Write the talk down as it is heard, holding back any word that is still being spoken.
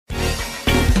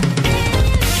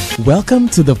Welcome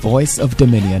to the Voice of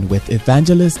Dominion with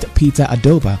Evangelist Peter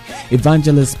Adoba.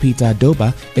 Evangelist Peter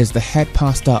Adoba is the head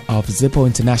pastor of Zippo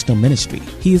International Ministry.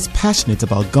 He is passionate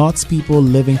about God's people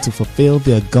living to fulfill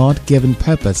their God-given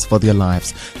purpose for their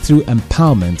lives through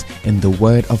empowerment in the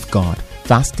Word of God,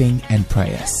 fasting and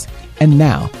prayers. And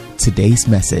now, today's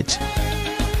message.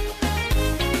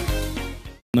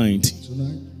 Tonight,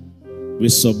 we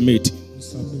submit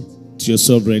to your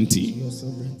sovereignty.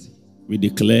 We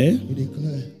declare,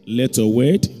 let your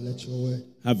word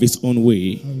have its own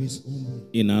way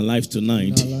in our life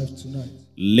tonight.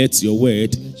 Let your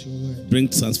word bring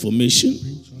transformation,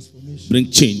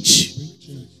 bring change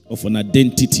of an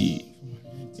identity.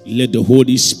 Let the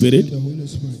Holy Spirit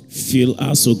fill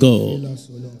us, O God,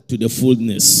 to the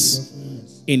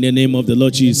fullness. In the name of the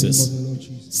Lord Jesus.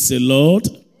 Say, Lord,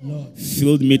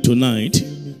 fill me tonight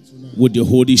with the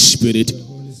Holy Spirit.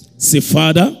 Say,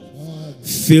 Father,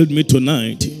 fill me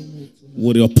tonight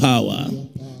with your power.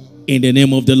 In the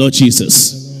name of the Lord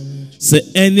Jesus. Say,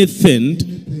 anything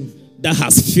that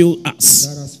has filled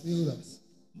us,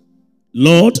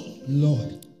 Lord,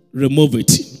 remove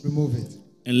it.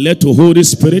 And let the Holy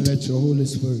Spirit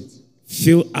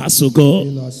fill us, O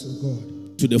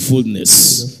God, to the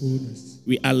fullness.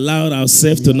 We allow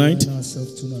ourselves tonight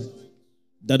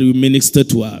that will minister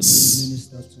to us.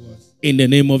 In the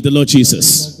name of the Lord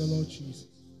Jesus.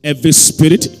 Every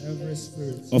spirit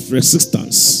of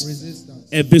resistance,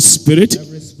 every spirit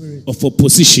of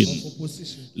opposition,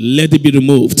 let it be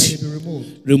removed.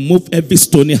 Remove every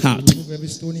stony heart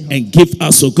and give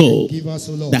us, O God,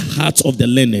 the heart of the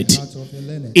learned.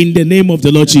 In the name of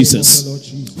the Lord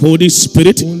Jesus. Holy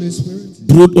Spirit,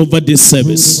 brood over this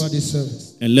service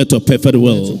and let your perfect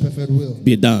will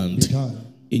be done.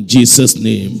 In Jesus'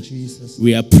 name,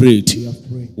 we are prayed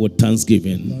with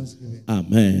thanksgiving.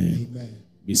 Amen.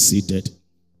 Be seated.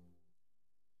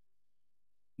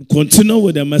 Continue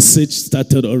with the message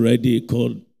started already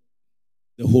called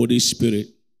the Holy Spirit.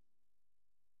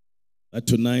 But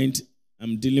tonight,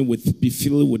 I'm dealing with be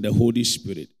filled with the Holy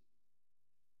Spirit.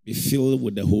 Be filled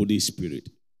with the Holy Spirit.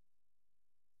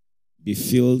 Be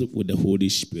filled with the Holy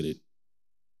Spirit.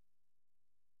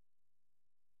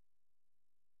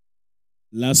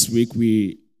 Last week,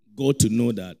 we got to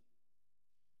know that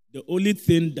the only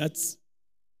thing that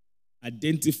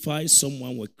identifies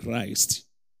someone with Christ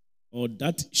or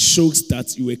that shows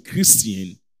that you're a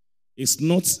Christian is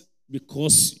not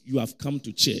because you have come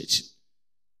to church.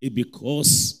 It's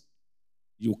because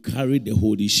you carry the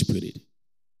Holy Spirit.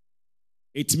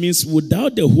 It means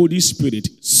without the Holy Spirit,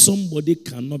 somebody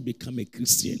cannot become a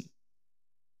Christian.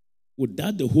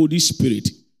 Without the Holy Spirit,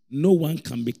 no one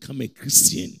can become a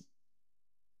Christian.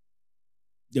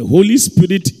 The Holy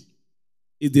Spirit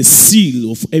is the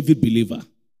seal of every believer.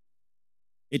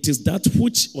 It is that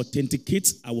which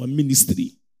authenticates our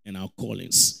ministry and our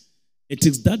callings. It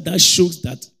is that shows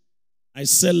that I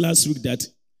said last week that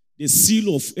the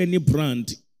seal of any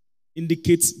brand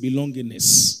indicates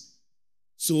belongingness.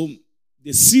 So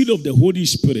the seal of the Holy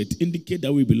Spirit indicates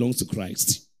that we belong to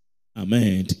Christ.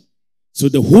 Amen. So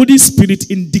the Holy Spirit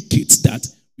indicates that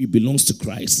we belong to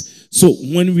Christ. So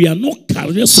when we are not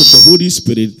carriers of the Holy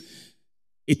Spirit,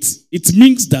 it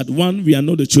means that one, we are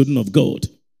not the children of God.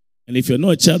 And if you're not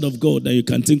a child of God, then you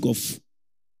can think of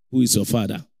who is your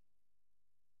father.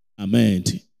 Amen.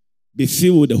 Be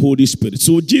filled with the Holy Spirit.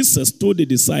 So Jesus told the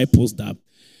disciples that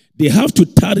they have to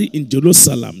tarry in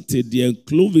Jerusalem till they are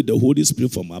clothed with the Holy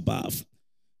Spirit from above.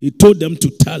 He told them to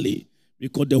tarry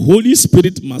because the Holy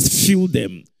Spirit must fill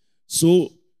them. So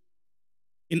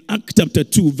in Acts chapter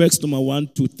 2, verse number 1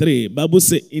 to 3, Bible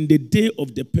says, in the day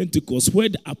of the Pentecost, where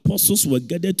the apostles were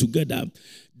gathered together,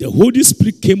 the Holy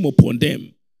Spirit came upon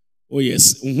them. Oh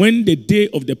yes, when the day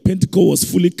of the Pentecost was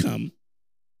fully come,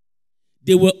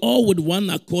 they were all with one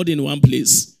accord in one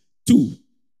place. 2.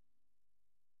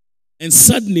 And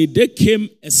suddenly there came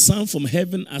a sound from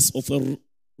heaven as of a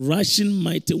rushing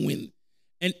mighty wind,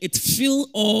 and it filled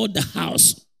all the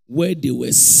house where they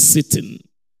were sitting.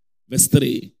 Verse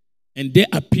 3. And there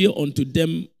appeared unto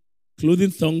them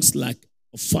clothing tongues like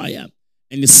a fire,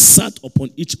 and it sat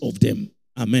upon each of them.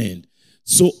 Amen.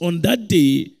 So on that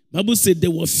day, Bible said they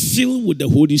were filled with the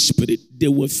Holy Spirit. They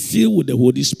were filled with the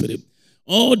Holy Spirit.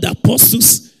 All the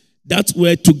apostles that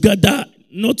were together,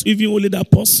 not even only the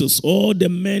apostles, all the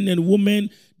men and women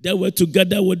that were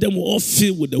together with them were all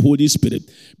filled with the Holy Spirit.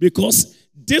 Because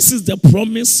this is the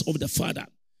promise of the Father.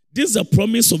 This is the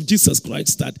promise of Jesus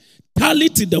Christ that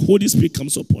till the Holy Spirit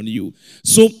comes upon you.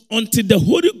 So until the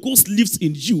Holy Ghost lives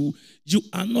in you, you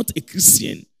are not a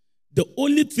Christian. The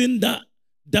only thing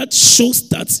that shows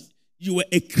that you are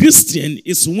a Christian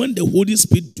is when the Holy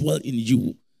Spirit dwells in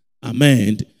you.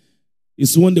 Amen.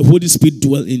 It's when the Holy Spirit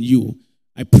dwells in you.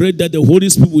 I pray that the Holy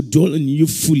Spirit will dwell in you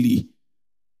fully.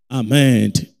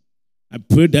 Amen. I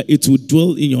pray that it will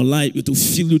dwell in your life. It will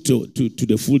fill you to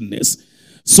the fullness.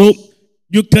 So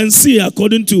you can see,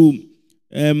 according to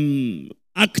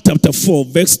Acts chapter 4,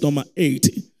 verse number 8,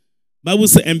 Bible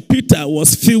says, and Peter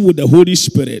was filled with the Holy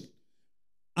Spirit.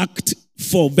 Act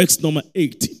 4, verse number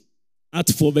 8.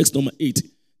 Act 4, verse number 8.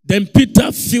 Then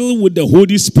Peter, filled with the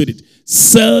Holy Spirit,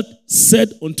 said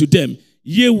unto them,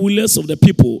 ye rulers of the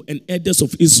people and elders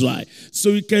of Israel. So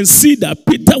you can see that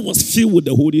Peter was filled with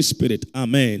the Holy Spirit.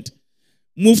 Amen.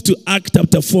 Move to Act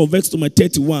chapter 4, verse number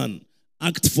 31.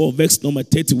 Act 4, verse number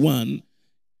 31.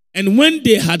 And when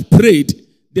they had prayed,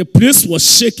 the place was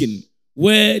shaken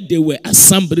where they were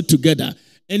assembled together,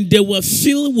 and they were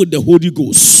filled with the Holy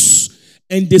Ghost,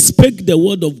 and they spake the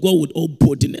word of God with all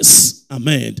boldness.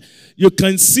 Amen. You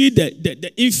can see that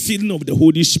the infilling of the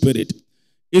Holy Spirit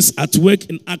is at work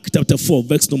in Acts chapter 4,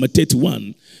 verse number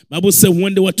 31. Bible says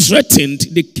when they were threatened,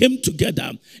 they came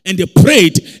together and they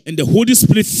prayed, and the Holy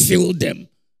Spirit filled them.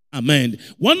 Amen.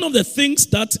 One of the things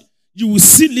that you will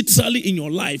see literally in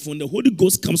your life when the Holy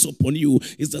Ghost comes upon you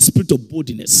is the spirit of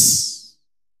boldness.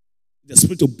 The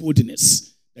spirit of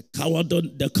boldness. The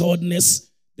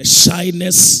cowardness, the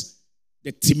shyness,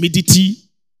 the timidity,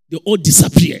 they all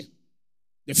disappear.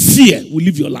 The fear will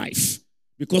leave your life.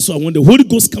 Because when the Holy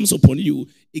Ghost comes upon you,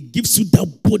 it gives you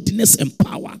that boldness and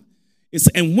power.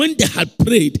 And when they had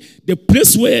prayed, the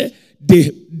place where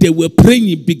they were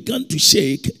praying began to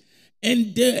shake,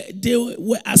 and they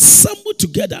were assembled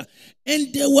together,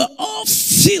 and they were all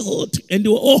filled, and they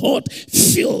were all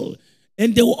filled,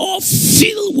 and they were all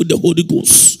filled with the Holy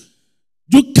Ghost.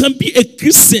 You can be a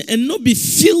Christian and not be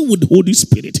filled with the Holy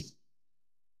Spirit.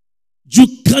 You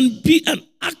can be an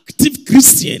active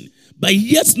Christian, but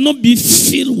yet not be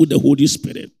filled with the Holy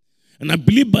Spirit. And I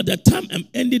believe by the time I'm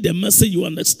ending the message, you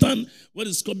understand what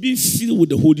is called being filled with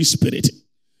the Holy Spirit.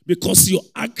 Because your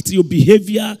act, your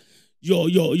behavior,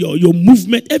 your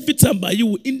movement, every time by you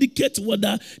will indicate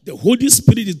whether the Holy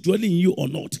Spirit is dwelling in you or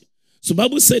not. So the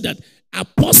Bible said that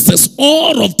apostles,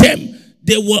 all of them,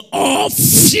 they were all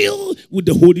filled with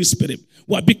the Holy Spirit.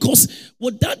 Why? Because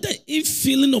without the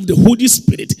infilling of the Holy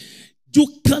Spirit, you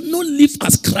cannot live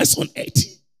as Christ on earth.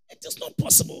 It is not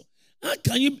possible. How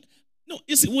can you? No,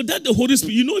 you see, without the Holy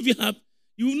Spirit, you know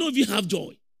if you have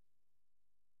joy.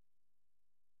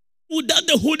 Without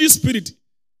the Holy Spirit,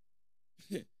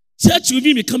 church will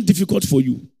even become difficult for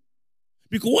you.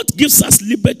 Because what gives us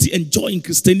liberty and joy in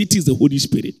Christianity is the Holy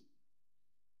Spirit.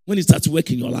 When it starts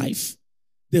working in your life,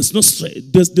 there's no stress.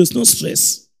 There's no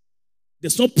stress.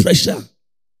 There's no pressure.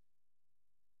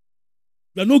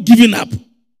 You are not giving up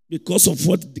because of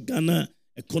what the Ghana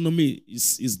economy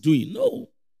is doing. No.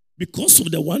 Because of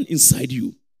the one inside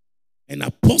you. And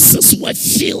apostles were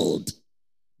filled.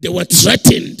 They were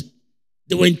threatened.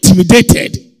 They were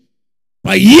intimidated.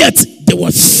 But yet, they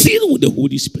were filled with the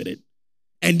Holy Spirit.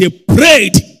 And they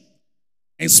prayed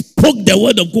and spoke the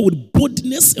word of God with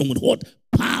boldness and with what?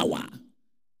 Power.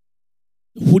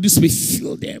 The Holy Spirit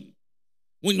filled them.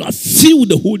 When you are filled with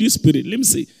the Holy Spirit, let me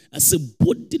say, I say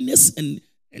boldness and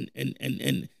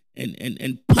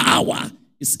power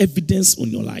is evidence on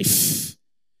your life.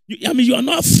 You are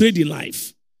not afraid in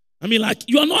life.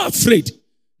 You are not afraid.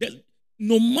 That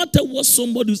no matter what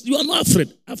somebody is, you are not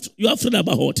afraid. You are afraid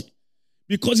about what?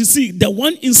 Because you see, the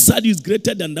one inside you is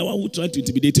greater than the one who tried to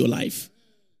intimidate your life.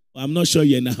 I'm not sure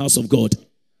you're in the house of God.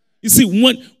 You see,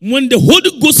 when the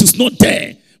Holy Ghost is not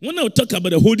there, when I talk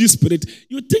about the Holy Spirit,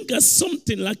 you think of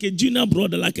something like a junior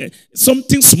brother,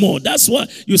 something small. That's why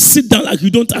you sit down like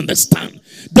you don't understand.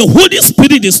 The Holy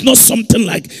Spirit is not something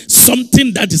like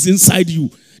something that is inside you.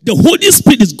 The Holy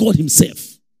Spirit is God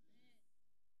himself.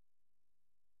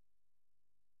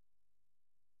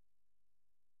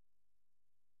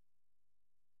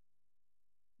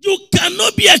 You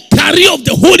cannot be a carrier of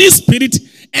the Holy Spirit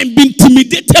and be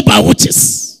intimidated by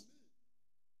witches.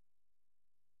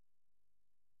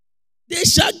 They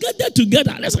shall gather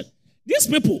together. Listen, these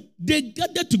people, they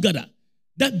gather together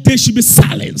that they should be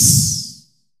silenced.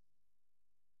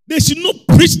 They should not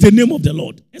preach the name of the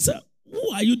Lord. I said,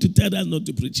 who are you to tell us not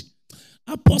to preach?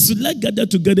 Apostles, let's gather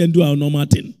together and do our normal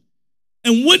thing.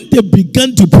 And when they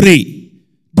began to pray,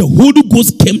 the Holy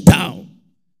Ghost came down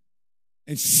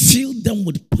and filled them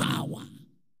with power.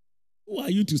 Who are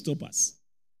you to stop us?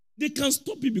 They can't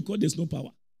stop you because there's no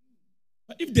power.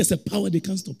 But if there's a power, they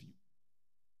can't stop you.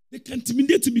 They can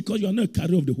intimidate you because you are not a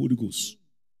carrier of the Holy Ghost.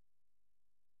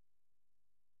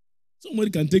 Somebody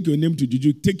can take your name to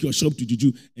juju, take your shop to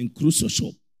juju, and close your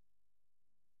shop.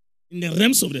 In the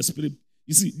realms of the spirit,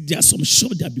 you see, there are some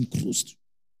shops that have been closed.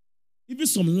 Even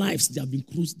some lives, they have been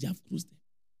cruised. They have cruised.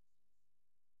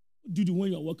 What do you do when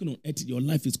you are working on earth? Your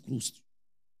life is cruised.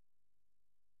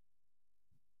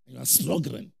 And you are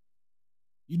struggling.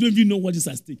 You don't even know what is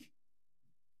at stake.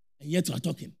 And yet you are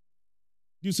talking.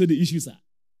 Do you see the issues are?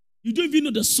 You don't even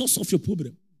know the source of your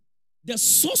problem. The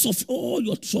source of all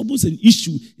your troubles and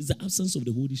issues is the absence of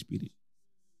the Holy Spirit.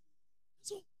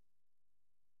 So,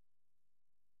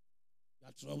 you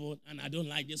are troubled, and I don't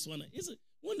like this one.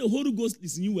 When the Holy Ghost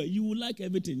is in you, you will like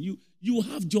everything. You will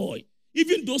have joy.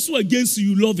 Even those who are against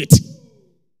you, you love it.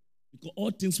 Because all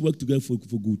things work together for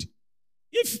good.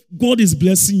 If God is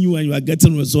blessing you and you are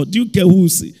getting results, do you care who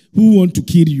want to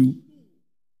kill you?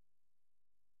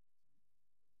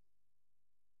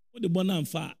 What the born and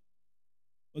far?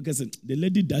 Okay, so the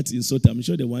lady that insulted, I'm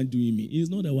sure the one doing me. He is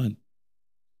not the one.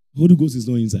 Holy Ghost is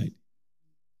not inside.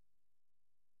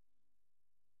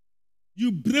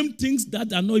 You blame things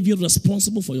that are not even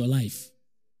responsible for your life.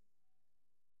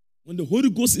 When the Holy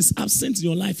Ghost is absent in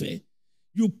your life,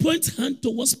 you point hand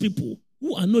towards people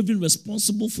who are not even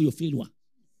responsible for your failure.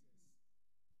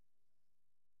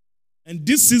 And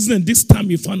this season and this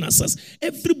time you find ourselves,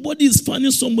 everybody is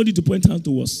finding somebody to point hand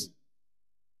towards.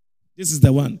 This is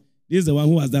the one. This is the one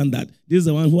who has done that. This is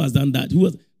the one who has done that.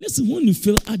 Listen, when you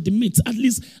fail, admit. At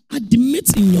least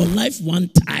admit in your life one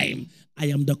time, I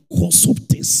am the cause of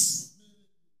this.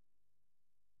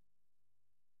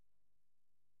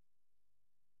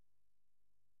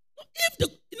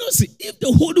 If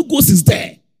the Holy Ghost is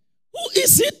there, who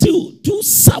is it to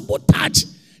sabotage?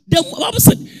 The Bible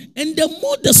said, and the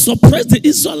more they suppress the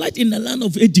Israelites in the land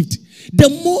of Egypt, the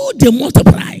more they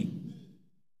multiply.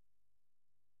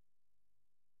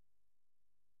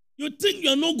 You think you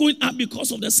are not going up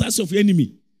because of the size of your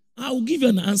enemy? I will give you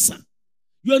an answer.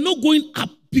 You are not going up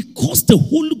because the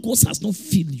Holy Ghost has not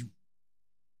filled you.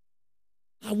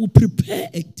 I will prepare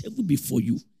a table before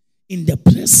you in the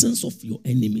presence of your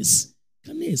enemies.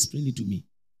 Can you explain it to me?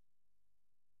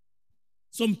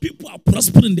 Some people are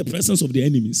prospering in the presence of their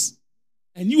enemies,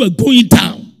 and you are going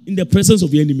down in the presence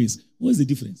of your enemies. What is the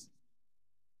difference?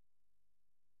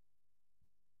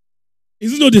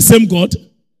 Is it not the same God?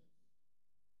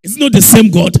 Is it not the same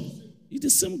God? It's the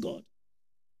same God.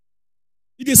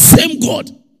 It's the same God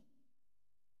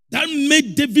that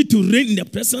made David to reign in the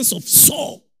presence of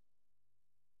Saul.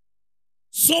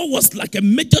 Saul was like a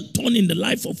major thorn in the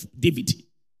life of David.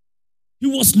 He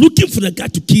was looking for the guy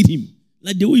to kill him,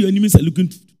 like the way your enemies are looking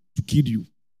to kill you.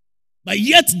 But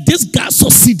yet this guy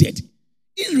succeeded,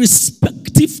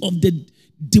 irrespective of the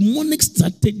demonic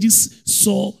strategies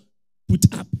Saul put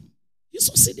up. He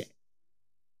succeeded.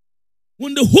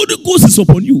 When the Holy Ghost is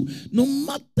upon you, no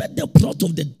matter the plot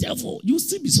of the devil, you will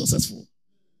still be successful.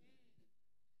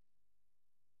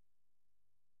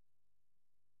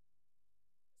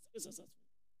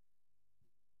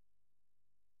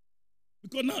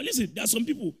 Because now, listen, there are some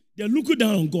people, they're looking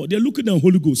down on God. They're looking down on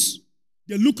Holy Ghost.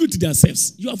 They're looking to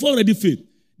themselves. You have already failed.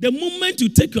 The moment you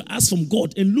take your eyes from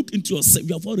God and look into yourself,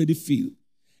 you have already failed.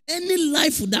 Any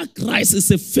life without Christ is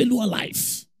a failure life.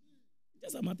 It's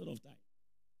just a matter of time.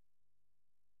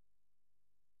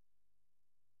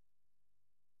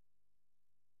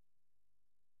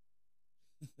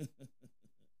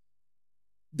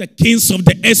 The kings of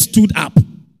the earth stood up.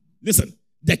 Listen,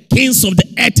 the kings of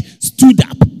the earth stood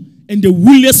up, and the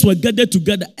rulers were gathered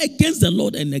together against the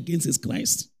Lord and against his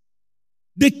Christ.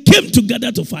 They came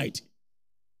together to fight.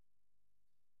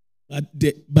 But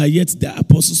yet the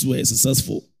apostles were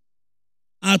successful.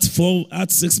 Acts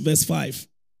 6 verse 5.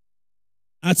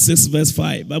 Acts 6 verse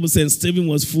 5. Bible says Stephen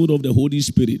was full of the Holy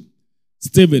Spirit.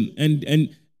 Stephen,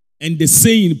 and the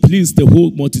saying pleased the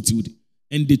whole multitude.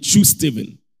 And they chose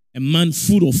Stephen, a man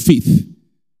full of faith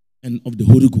and of the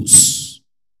Holy Ghost.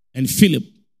 And Philip,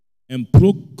 and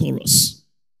Prochorus,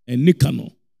 and Nicanor,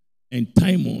 and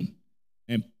Timon,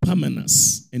 and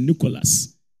Parmenas, and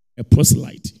Nicholas, a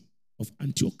proselyte of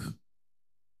Antioch.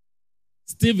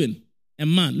 Stephen, a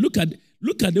man. Look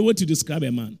at the way to describe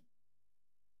a man.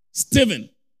 Stephen.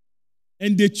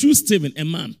 And they choose Stephen, a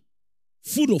man,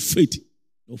 full of faith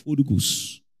of Holy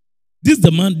Ghost. This is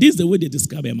the man, this is the way they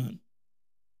describe a man.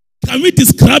 Can we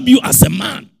describe you as a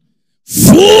man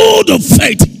full of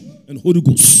faith and Holy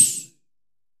Ghost?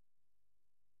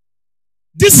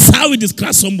 This is how we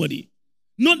describe somebody.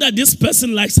 Not that this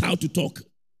person likes how to talk.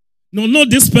 No, not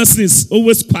this person is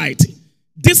always quiet.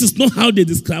 This is not how they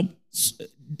describe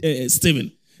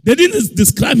Stephen. They didn't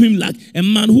describe him like a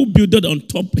man who builded on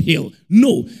top hill.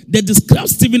 No, they described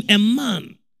Stephen a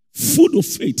man full of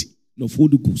faith and of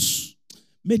Holy Ghost.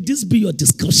 May this be your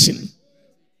description.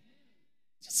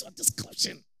 Just your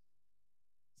description.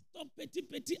 Stop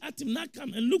petty at him. Now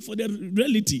come and look for the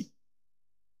reality.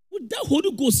 With that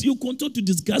Holy Ghost, you continue to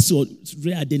discuss your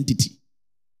real identity.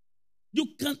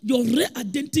 Your real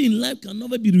identity in life can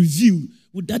never be revealed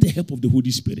without the help of the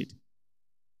Holy Spirit.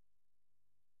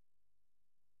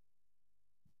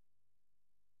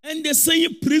 And the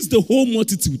saying praised the whole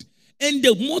multitude. And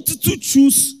the multitude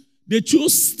chose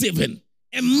Stephen,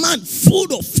 a man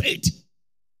full of faith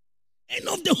and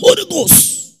of the Holy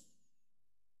Ghost.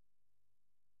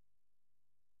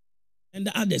 And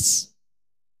the others.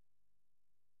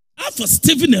 As for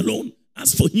Stephen alone,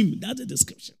 as for him, that's the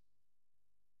description.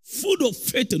 Full of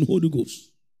faith and Holy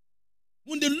Ghost.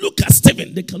 When they look at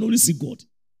Stephen, they can only see God.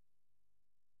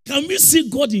 Can we see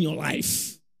God in your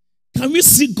life? Can we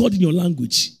see God in your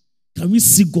language? Can we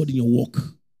see God in your walk?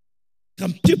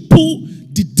 Can people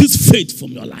deduce faith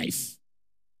from your life?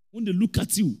 When they look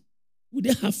at you, will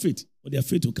they have faith or their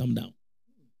faith will come down?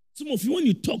 Some of you, when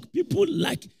you talk, people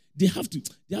they have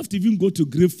to even go to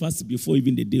grave fast before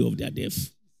even the day of their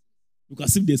death.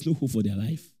 Because if there's no hope for their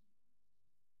life.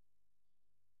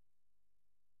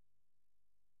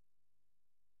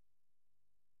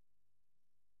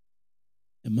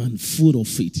 A man full of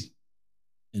faith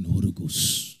and Holy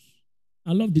Ghost.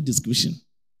 I love the description.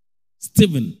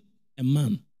 Stephen, a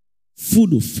man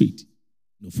full of faith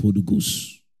and of Holy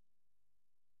Ghost.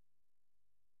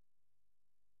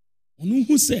 Onu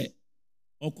who say,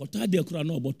 "Okota de kura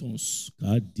no buttons,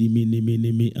 ka dimi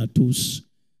nimi atos,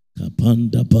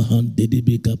 kapanda pahan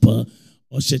dedebe kapa,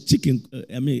 or she chicken,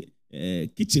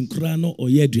 kitchen krano or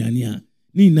yeduania,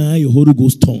 ni na your Holy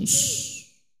Ghost tongues."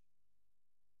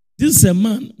 This is a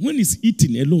man, when he's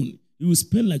eating alone, he will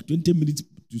spend like 20 minutes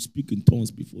to speak in tongues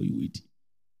before you eat.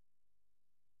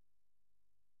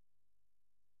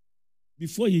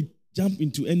 Before you jump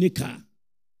into any car,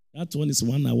 that one is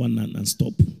 1 hour and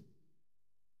stop.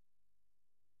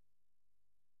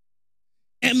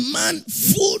 A man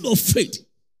full of faith.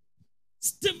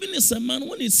 Stephen is a man,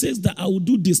 when he says that I will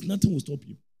do this, nothing will stop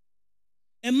you.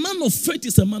 A man of faith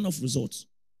is a man of results.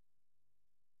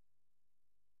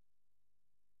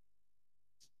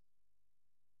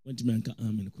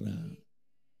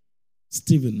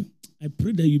 Stephen, I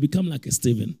pray that you become like a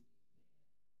Stephen.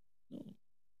 No.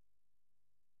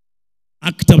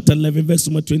 Acts chapter 11, verse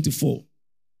number 24.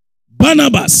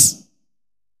 Barnabas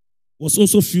was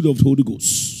also filled of the Holy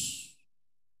Ghost.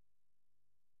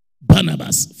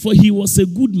 Barnabas, for he was a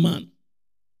good man.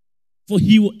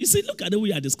 You see, look at the way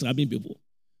you are describing people.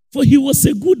 For he was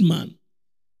a good man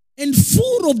and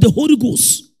full of the Holy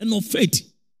Ghost and of faith.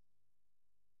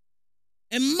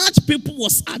 And much people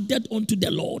was added unto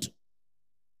the Lord.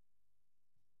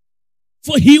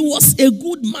 For he was a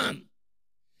good man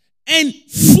and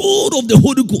full of the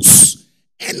Holy Ghost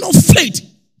and of faith.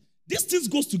 These things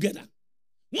goes together.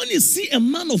 When you see a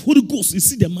man of Holy Ghost, you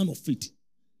see the man of faith.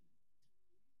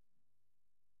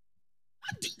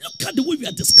 Look at the way we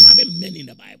are describing men in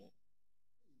the Bible.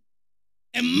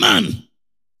 A man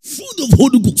full of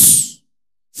Holy Ghost,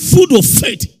 full of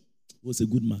faith, was a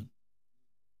good man.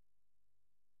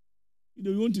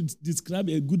 You want to describe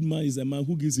a good man is a man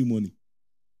who gives you money.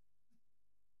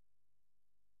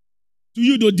 To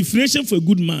you, the definition for a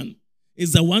good man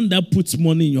is the one that puts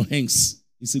money in your hands.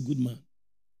 He's a good man.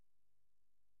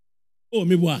 Oh,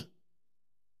 Mibwa.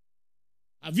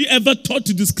 Have you ever thought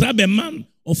to describe a man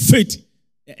of faith?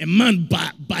 A man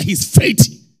by his faith,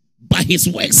 by his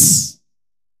works.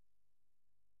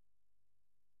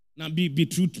 Now be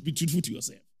truthful to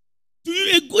yourself. To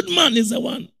you, a good man is the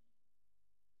one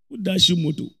who dash you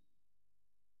moto.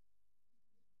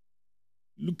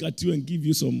 Look at you and give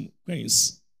you some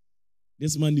coins.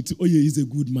 This man needs to, oh yeah, he's a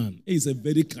good man. He's a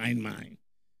very kind man.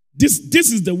 This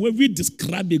is the way we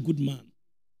describe a good man.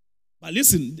 But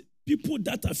listen, people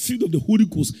that are filled of the Holy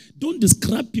Ghost don't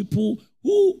describe people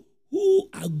who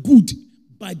are good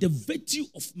by the virtue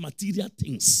of material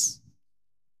things.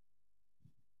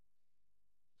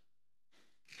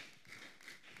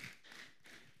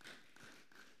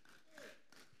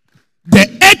 The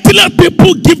earthly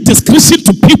people give description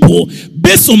to people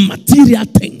based on material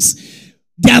things.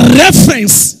 Their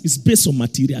reference is based on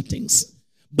material things.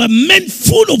 But men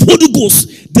full of Holy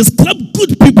Ghost describe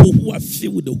good people who are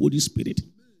filled with the Holy Spirit.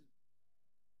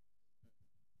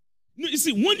 You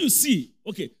see, when you see,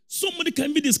 okay, somebody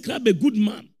can be described a good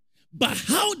man, but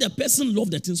how the person loves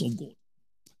the things of God.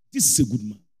 This is a good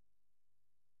man.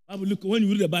 Bible, look, when you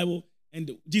read the Bible,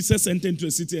 and Jesus entered into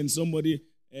a city, and somebody,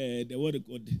 the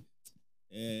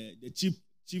chief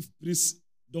priest's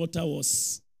daughter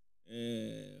was,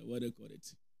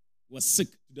 was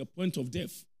sick to the point of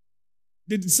death.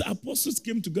 The apostles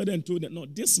came together and told them, no,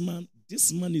 this man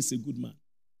is a good man.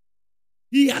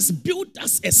 He has built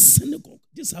us a synagogue.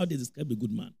 This is how they describe a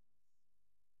good man.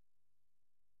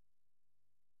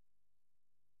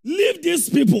 Leave these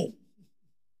people.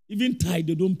 Even tithe,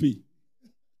 they don't pay.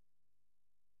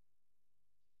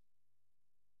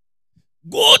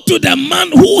 Go to the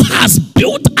man who has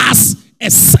built us a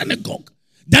synagogue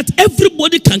that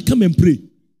everybody can come and pray.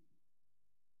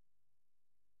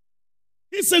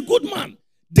 He's a good man.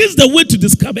 This is the way to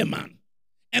describe a man.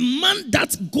 A man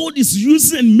that God is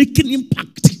using and making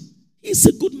impact. He's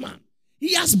a good man.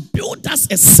 He has built us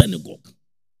a synagogue.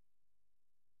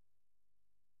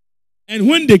 And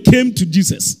when they came to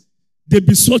Jesus, they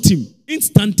besought him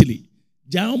instantly.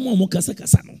 They are not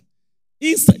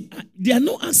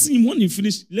asking him when you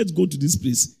finish, let's go to this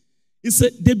place. He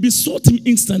said they besought him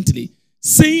instantly,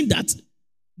 saying that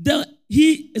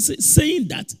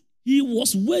he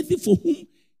was worthy for whom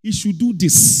he should do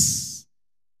this.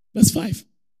 Verse 5.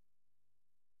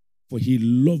 For he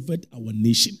loved our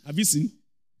nation. Have you seen?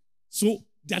 So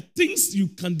there are things you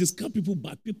can describe people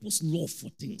by people's love for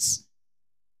things.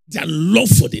 Their love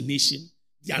for the nation,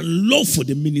 their love for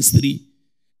the ministry,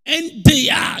 and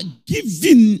their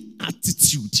giving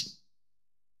attitude.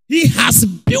 He has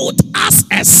built us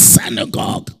a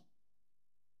synagogue.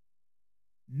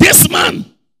 This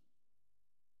man,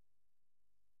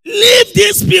 leave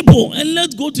these people and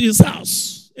let's go to his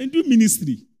house and do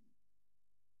ministry.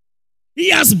 He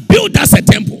has built us a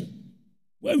temple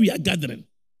where we are gathering.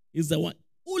 He's the one.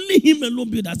 Only him alone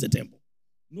built us a temple.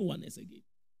 No one else again.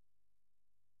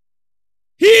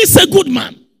 He is a good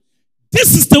man.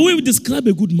 This is the way we describe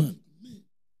a good man.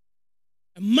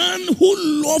 A man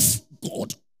who loves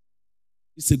God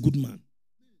is a good man.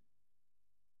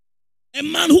 A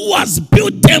man who has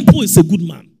built temple is a good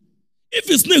man. If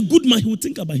he's not a good man, he will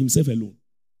think about himself alone.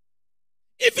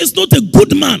 If he's not a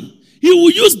good man, he will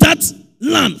use that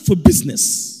land for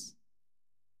business.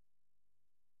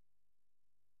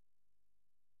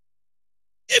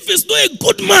 If he's not a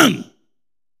good man,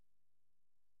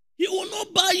 he will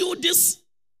not buy you this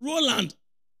raw land.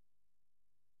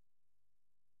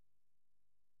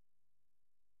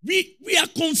 We are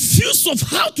confused of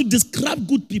how to describe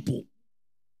good people.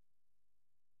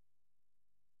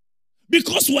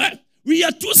 Because we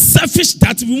are too selfish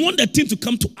that we want the thing to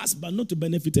come to us, but not to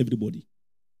benefit everybody.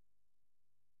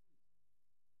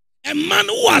 A man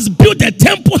who has built a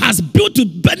temple has built to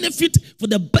benefit, for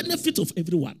the benefit of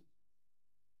everyone.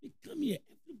 We come here,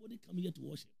 everybody come here to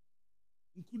worship,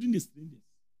 including the strangers.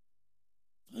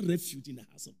 Find refuge in the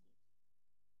house of God.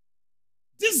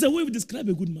 This is the way we describe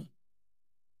a good man.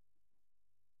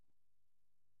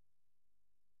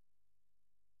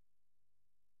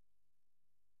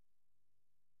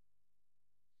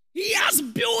 He has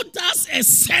built us a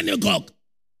synagogue.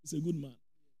 He's a good man.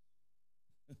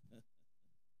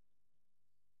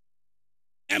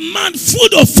 A man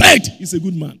full of faith is a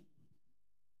good man.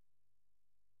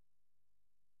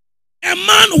 A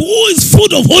man who is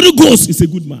full of Holy Ghost is a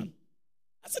good man.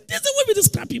 I said, there's a way we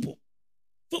describe people.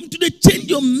 From today, change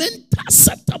your mental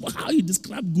setup of how you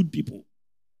describe good people.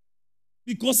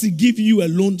 Because he gave you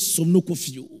alone some no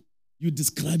coffee, you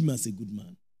describe him as a good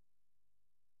man.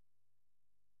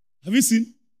 Have you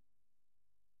seen?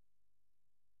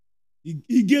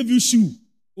 He gave you shoe.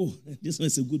 Oh, this one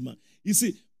is a good man. He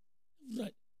said,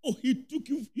 right. Oh, he took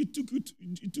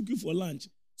you for lunch.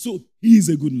 So he is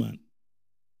a good man.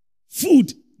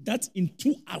 Food that in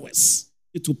 2 hours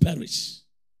it will perish.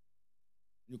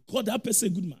 You call that person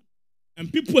a good man.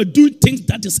 And people are doing things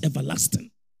that is everlasting.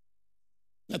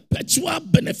 Perpetual,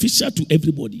 beneficial to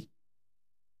everybody.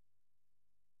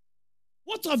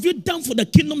 What have you done for the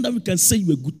kingdom that we can say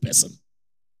you're a good person?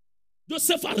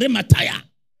 Joseph Arimathea.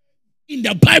 In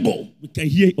the Bible, we can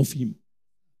hear of him.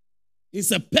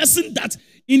 He's a person that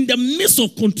in the midst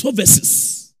of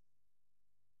controversies,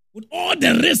 with all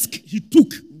the risk he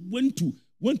took, went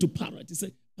to Pilate. He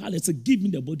said, Pilate, give me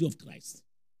the body of Christ.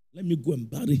 Let me go and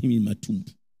bury him in my tomb.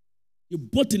 He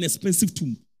bought an expensive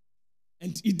tomb.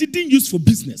 And he didn't use for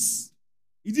business.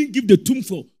 He didn't give the tomb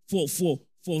for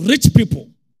rich people.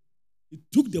 He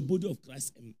took the body of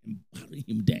Christ and buried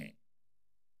him there.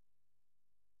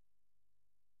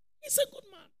 He's a good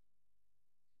man.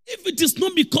 If it is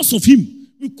not because of him,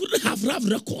 we couldn't have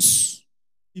records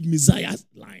if Messiah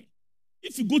lying.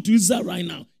 If you go to Israel right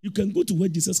now, you can go to where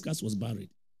Jesus Christ was buried.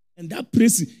 And that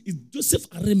place is Joseph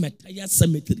Arimathea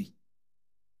Cemetery.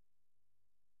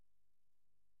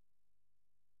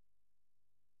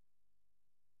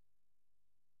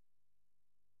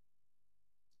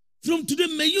 From today,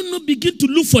 may you not begin to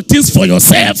look for things for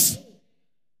yourself.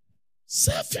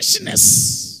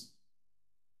 Selfishness.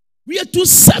 We are too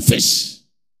selfish.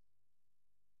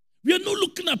 We are not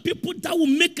looking at people that will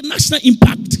make national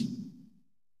impact.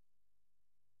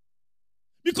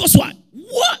 Because why?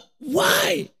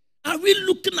 Why Are we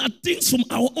looking at things from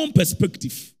our own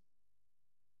perspective?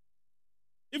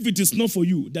 If it is not for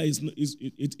you, that is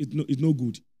it's no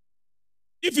good.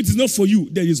 If it is not for you,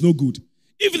 there is no good.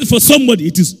 If it is for somebody,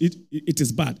 it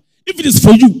is bad. If it is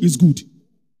for you, it's good.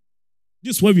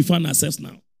 This is where we find ourselves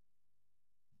now.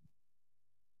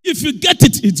 If you get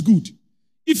it, it's good.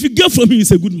 If you get from him,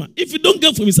 he's a good man. If you don't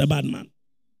get from him, he's a bad man.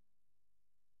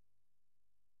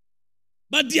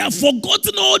 But they have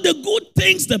forgotten all the good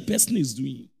things the person is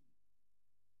doing.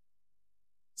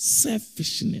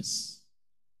 Selfishness,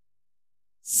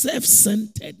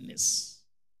 self-centeredness,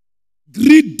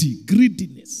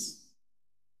 greediness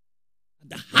at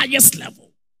the highest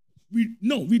level. We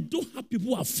don't have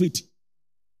people who have faith.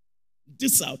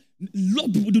 A lot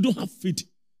of people don't have faith.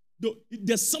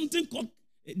 There's something called,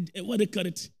 what they call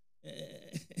it?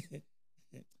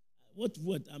 What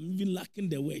word? I'm even lacking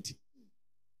the word.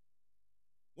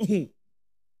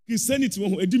 Christianity,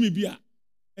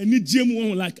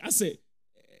 like I say,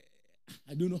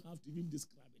 I don't know how to even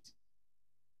describe it.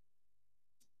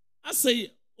 I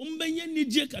say, what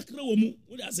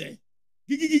I say?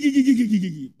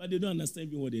 But they don't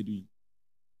understand what they're doing.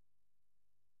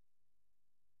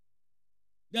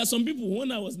 There are some people,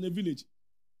 when I was in the village,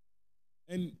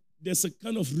 and there's a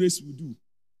kind of race we do.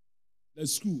 The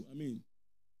school,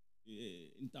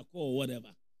 interco or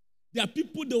whatever. There are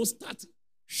people that will start,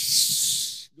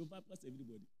 they'll bypass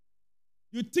everybody.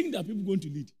 You think that people are going to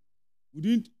lead. We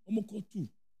didn't almost call 2,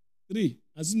 3.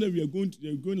 As soon as we are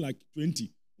going like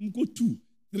 20. Go 2,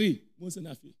 3, most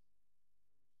enough.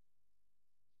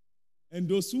 And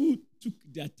those who took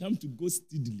their time to go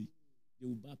steadily, they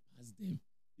will bypass them.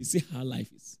 You see how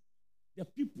life is. There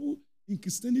are people in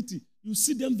Christianity, you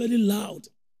see them very loud,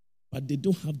 but they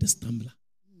don't have the stamina.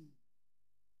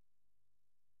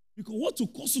 Because what will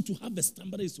cause you to have the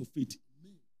stamina is your faith.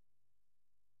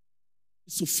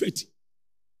 It's your faith.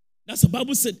 That's the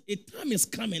Bible said, a time is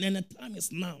coming and a time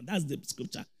is now. That's the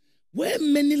scripture. Where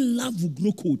many love will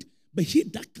grow cold, but he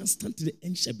that can stand to the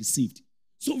end shall be saved.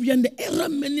 So we are in the era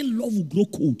many love will grow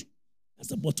cold. That's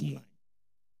the bottom line.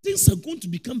 Things are going to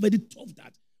become very tough.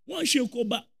 That one should go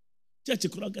back. Church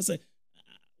say,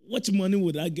 what money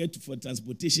would I get for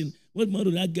transportation? What money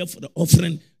would I get for the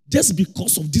offering? Just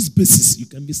because of this basis, you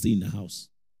can be staying in the house.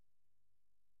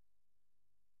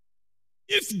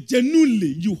 If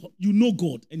genuinely you know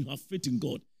God and you have faith in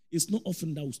God, it's not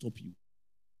offering that will stop you.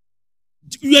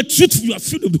 You are truthful, you are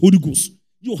filled with the Holy Ghost.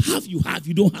 You have, you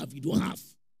don't have.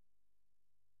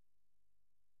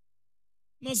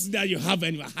 Not that you have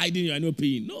and you are hiding, you are not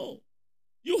paying. No.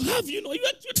 You have, you are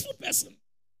a truthful person.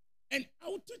 And I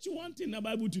will teach you one thing in the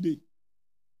Bible today.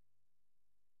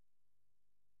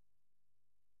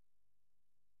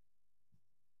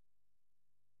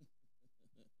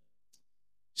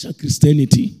 Shall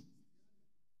Christianity.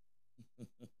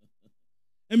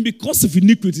 And because of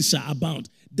iniquity shall abound,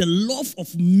 the love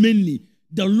of many,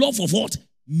 the love of what?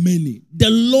 Many. The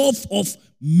love of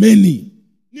many.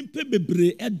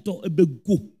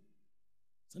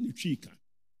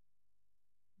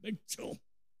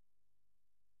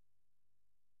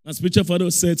 My spiritual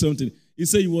father said something. He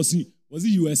said he was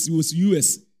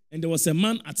US, and there was a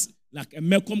man at like a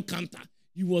Malcolm counter.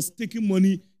 He was taking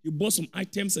money. He bought some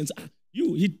items and said,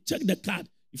 he checked the card.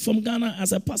 You from Ghana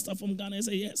as a pastor from Ghana? He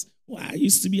said, yes. Well, I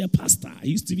used to be a pastor.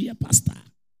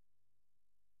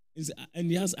 And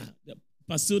he asked, the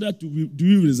pastor, do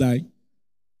you resign?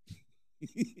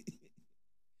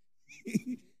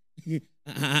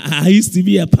 I used to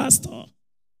be a pastor.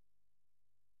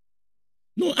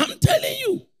 No, I'm telling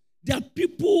you, there are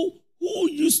people who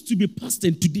used to be pastors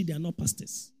and today they are not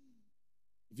pastors.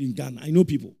 In Ghana, I know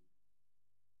people.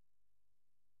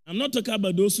 I'm not talking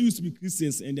about those who used to be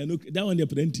Christians and they're not, that one they're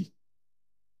plenty.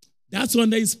 That's one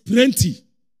there is plenty.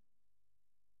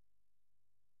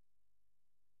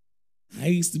 I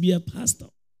used to be a pastor.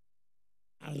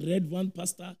 I read one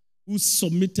pastor who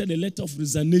submitted a letter of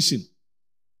resignation.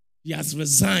 He has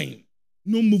resigned.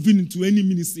 No moving into any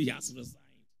ministry, he has resigned.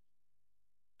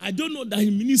 I don't know that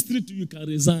in ministry too you can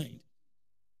resign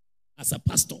as a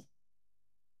pastor.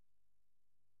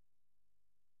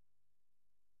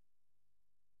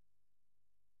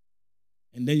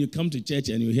 And then you come to church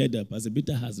and you hear that Pastor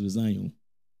Peter has resigned.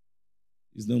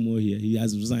 He's no more here. He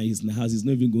has resigned. He's in the house. He's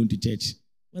not even going to church.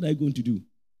 What are you going to do?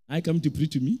 I come to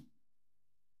preach to me?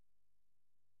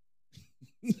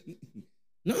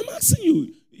 Now I'm asking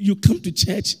you. You come to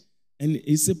church and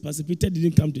he said Pastor Peter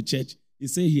didn't come to church. He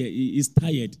said he is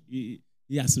tired. He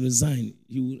has resigned.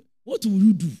 What will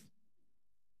you do?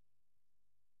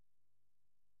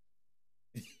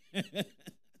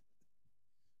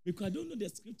 Because I don't know the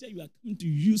scripture you are coming to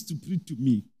use to preach to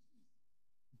me.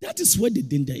 That is where the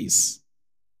danger is.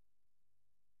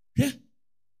 Yeah.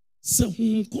 So,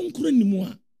 people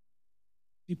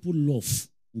love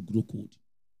will grow cold.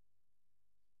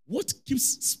 What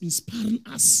keeps inspiring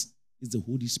us is the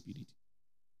Holy Spirit.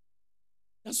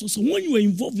 That's also when you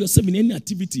involve yourself in any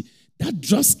activity that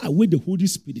drives away the Holy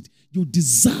Spirit, your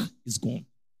desire is gone.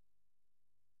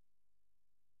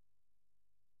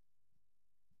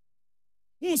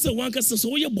 You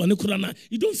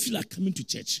don't feel like coming to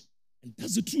church. And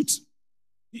that's the truth.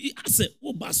 I said,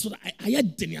 oh, Pastor, I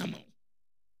had Deniama.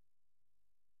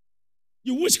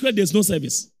 You wish there's no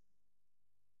service.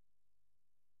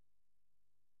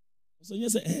 So you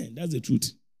say, that's the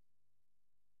truth.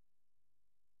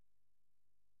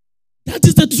 That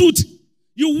is the truth.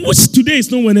 You wish today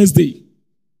is not Wednesday.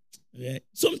 Yeah.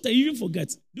 Sometimes you even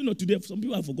forget. You know, today, some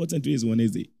people have forgotten today is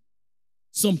Wednesday.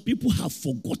 Some people have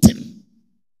forgotten.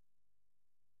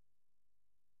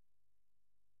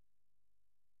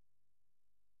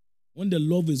 When the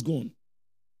love is gone,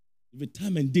 if a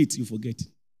time and date, you forget.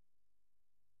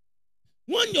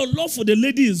 When your love for the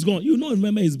lady is gone, you don't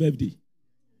remember his birthday.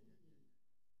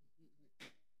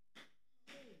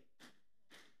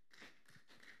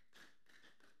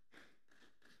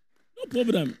 No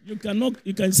problem. You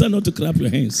can say not to clap your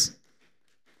hands.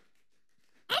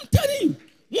 I'm telling you,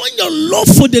 when your love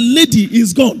for the lady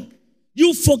is gone,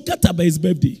 you forget about his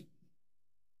birthday.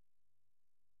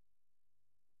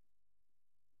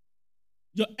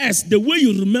 Your ex, the way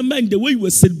you remember and the way you were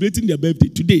celebrating their birthday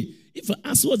today, if I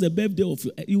ask what's the birthday of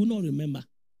you will not remember.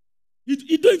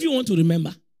 You don't even want to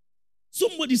remember.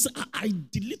 Somebody said, I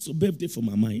delete your birthday from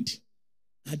my mind.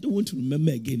 I don't want to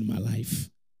remember again in my life.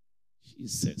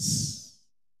 Jesus.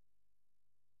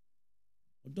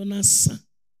 Odonasa.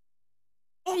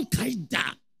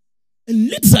 Onkaida. And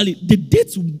literally, the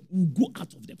date will go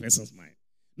out of the person's mind.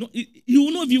 No, you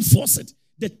will not even force it.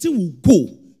 The thing will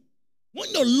go. When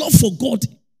your love for God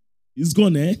is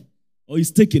gone, or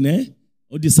is taken,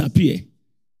 or disappear,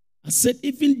 I said,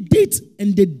 even date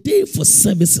and the day for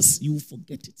services, you will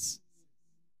forget it.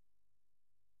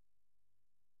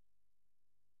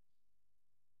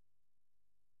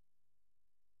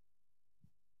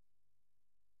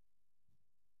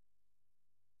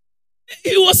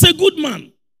 He was a good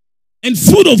man and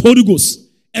full of Holy Ghost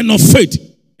and of faith.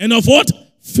 And of what?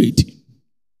 Faith.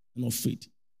 And of faith.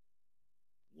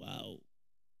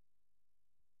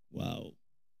 Wow.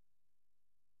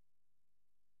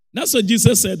 That's what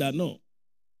Jesus said that no.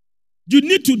 You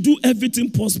need to do everything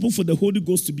possible for the Holy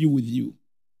Ghost to be with you.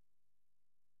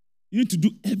 You need to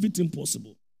do everything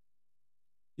possible.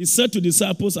 He said to the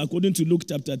disciples, according to Luke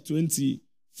chapter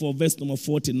 24, verse number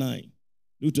 49.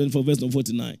 Luke 24, verse number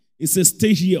 49. It says,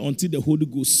 stay here until the Holy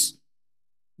Ghost,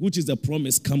 which is the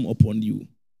promise, come upon you.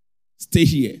 Stay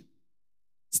here.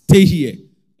 Stay here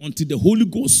until the Holy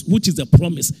Ghost, which is the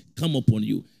promise, come upon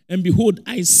you. And behold,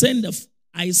 I send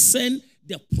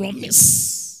the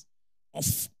promise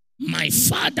of my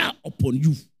Father upon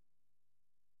you.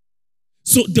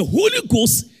 So the Holy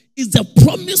Ghost is the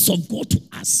promise of God to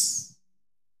us.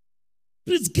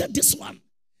 Please get this one.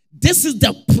 This is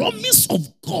the promise of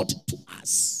God to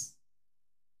us.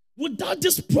 Without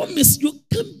this promise, you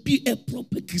can't be a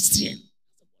proper Christian.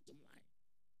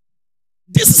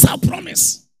 This is our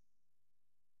promise.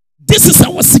 This is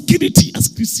our security as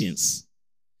Christians.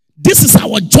 This is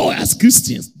our joy as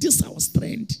Christians. This is our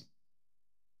strength.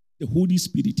 The Holy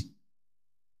Spirit.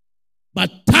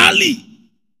 But tarry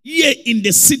here in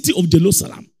the city of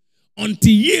Jerusalem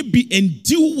until ye be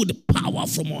endued with power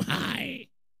from on high.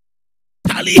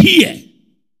 Tarry here.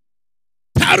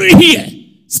 Tarry here.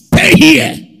 Stay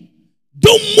here.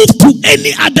 Don't move to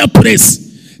any other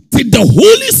place till the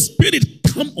Holy Spirit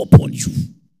come upon you.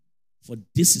 For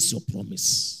this is your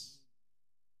promise.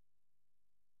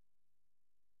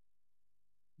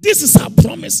 This is our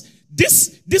promise.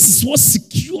 This is what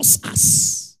secures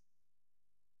us.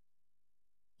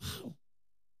 Wow.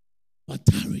 But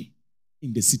tarry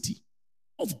in the city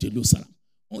of Jerusalem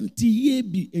until ye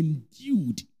be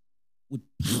endued with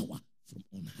power from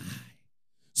on high.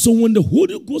 So when the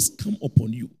Holy Ghost come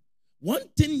upon you, one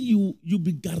thing you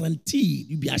be guaranteed,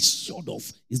 you be assured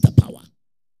of is the power.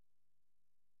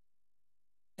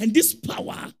 And this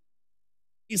power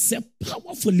is a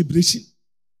power for liberation.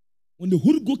 When the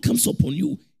Holy Ghost comes upon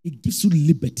you, it gives you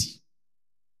liberty.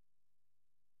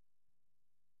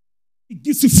 It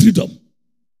gives you freedom.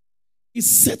 It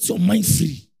sets your mind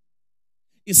free.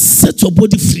 It sets your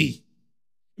body free.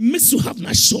 It makes you have an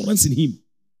assurance in Him.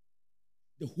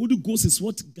 The Holy Ghost is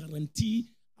what guarantees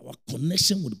our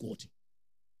connection with God.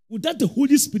 Without the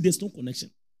Holy Spirit, there's no connection.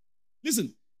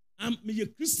 Listen, you're a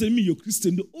Christian, you're a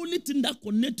Christian. The only thing that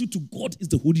connects you to God is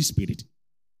the Holy Spirit.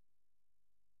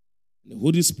 The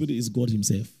Holy Spirit is God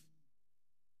himself.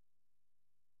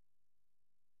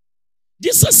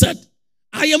 Jesus said,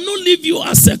 I am not leaving you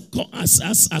as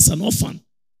an orphan.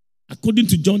 According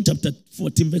to John chapter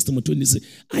 14, verse number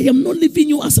 26. I am not leaving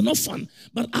you as an orphan,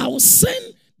 but I will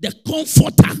send the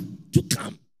Comforter to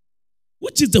come,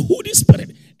 which is the Holy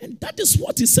Spirit. And that is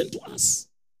what he sent to us.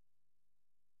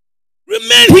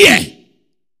 Remain here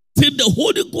till the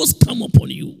Holy Ghost come upon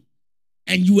you,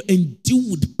 and you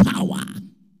endure with power.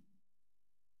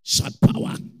 Short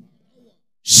power.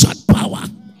 Short power.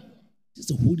 This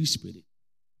is the Holy Spirit.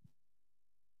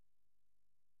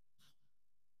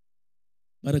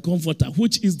 But the Comforter,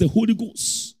 which is the Holy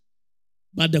Ghost.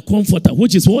 But the Comforter,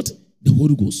 which is what? The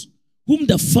Holy Ghost. Whom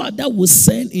the Father will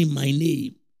send in my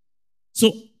name.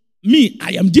 So, me,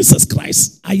 I am Jesus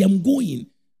Christ. I am going.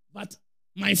 But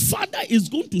my Father is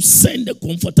going to send the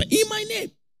Comforter in my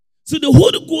name. So the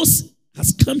Holy Ghost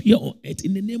has come here on earth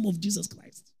in the name of Jesus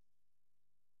Christ.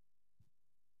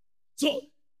 So,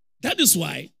 that is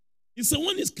why, it's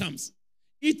when it comes,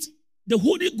 the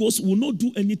Holy Ghost will not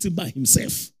do anything by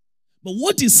himself. But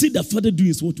what he see the Father doing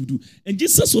is what to do. And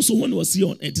Jesus also, when he was here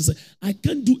on earth, he said, I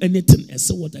can't do anything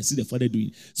except what I see the Father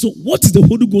doing. So what is the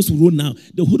Holy Ghost role now?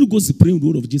 The Holy Ghost is the praying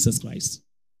role of Jesus Christ.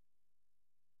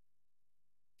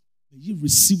 You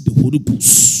receive the Holy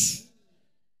Ghost.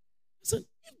 I said,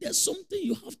 if there's something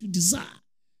you have to desire,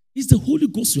 it's the Holy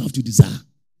Ghost you have to desire.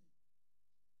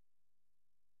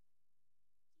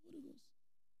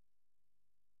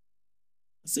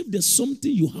 As if there's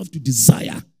something you have to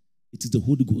desire, it is the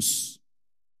Holy Ghost.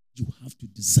 You have to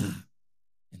desire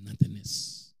and nothing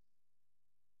else.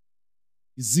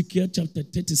 Ezekiel chapter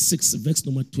 36, verse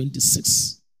number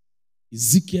 26.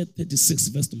 Ezekiel 36,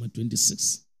 verse number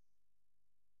 26.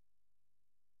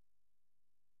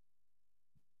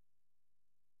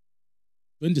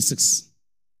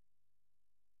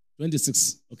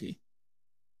 Okay.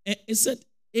 And it said,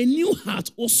 a new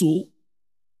heart also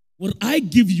will I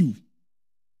give you.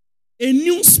 A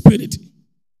new spirit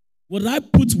will I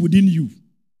put within you.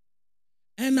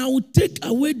 And I will take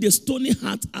away the stony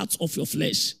heart out of your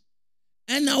flesh.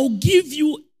 And I will give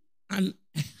you a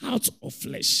heart of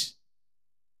flesh.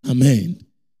 Amen.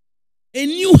 A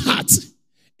new heart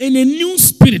and a new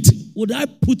spirit would I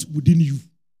put within you.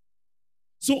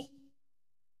 So,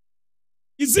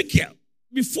 Ezekiel,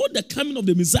 before the coming of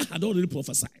the Messiah, had already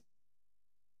prophesied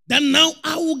that now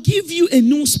I will give you a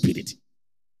new spirit.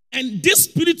 And this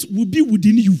spirit will be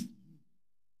within you.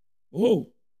 Oh,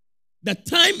 the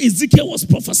time Ezekiel was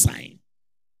prophesying,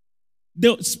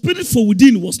 the spirit for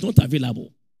within was not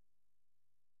available.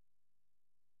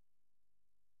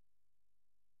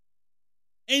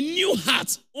 A new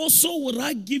heart also will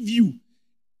I give you,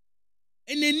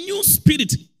 and a new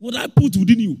spirit will I put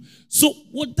within you. So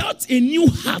without a new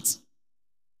heart,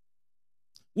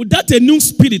 without a new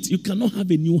spirit, you cannot have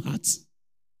a new heart.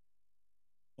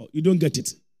 Oh, you don't get it.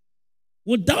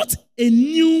 Without a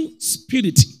new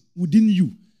spirit within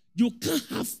you, you can't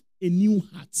have a new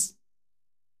heart.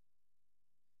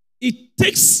 It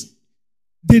takes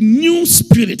the new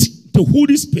spirit, the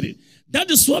Holy Spirit. That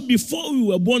is why before we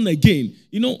were born again,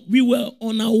 we were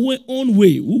on our own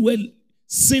way. We were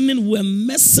sinning, we were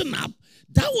messing up.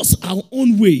 That was our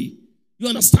own way. You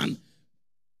understand?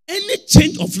 Any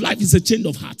change of life is a change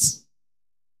of heart.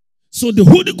 So the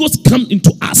Holy Ghost comes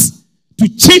into us to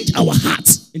change our heart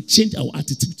and change our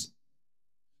attitude.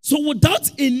 So without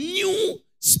a new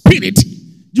spirit,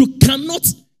 you cannot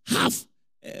have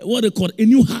what they call a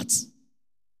new heart.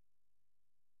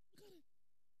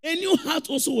 A new heart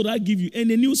also would I give you, and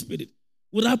a new spirit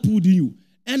would I put in you.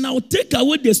 And I will take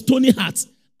away the stony heart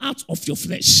out of your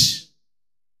flesh.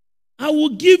 I will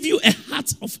give you a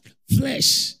heart of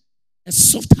flesh, a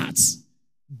soft heart,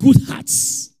 good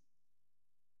hearts.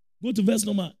 Go to verse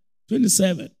number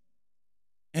 27.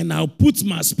 And I'll put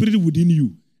my spirit within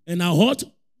you. And I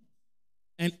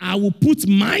will put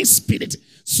my spirit.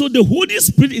 So the Holy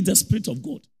Spirit is the Spirit of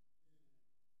God.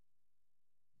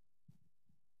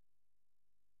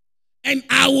 And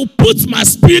I will put my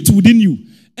spirit within you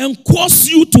and cause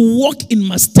you to walk in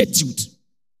my statute.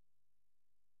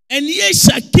 And ye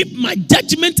shall keep my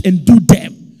judgment and do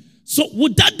them. So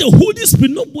without the Holy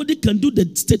Spirit, nobody can do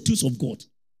the statutes of God.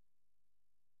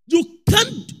 You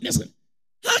can't, listen,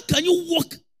 how can you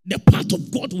walk the path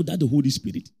of God without the Holy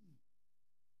Spirit?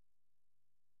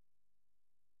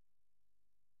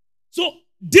 So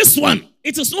this one,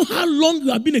 it is not how long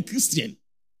you have been a Christian.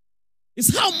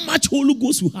 It's how much Holy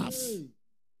Ghost you have.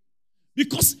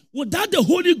 Because without the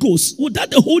Holy Ghost, without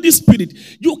the Holy Spirit,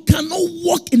 you cannot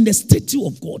walk in the statute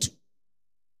of God.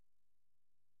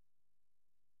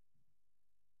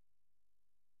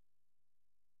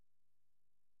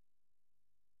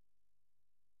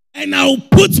 and I will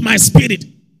put my spirit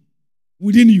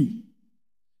within you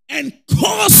and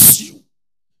cause you.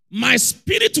 My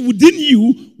spirit within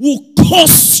you will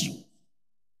cause you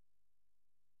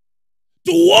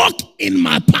to walk in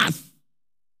my path,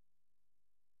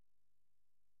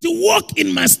 to walk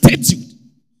in my statute,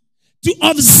 to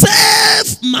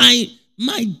observe my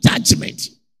judgment.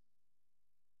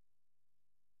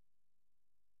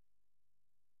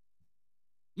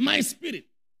 My spirit.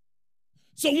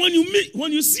 So when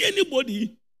you see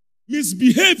anybody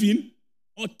misbehaving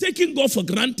or taking God for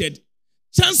granted,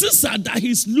 chances are that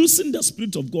he's losing the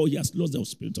Spirit of God. He has lost the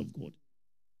Spirit of God.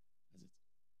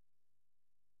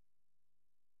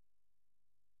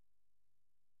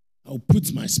 I'll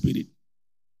put my spirit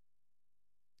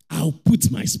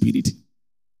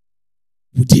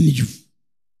within you.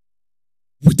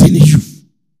 Within you.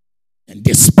 And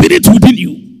the spirit within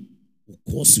you will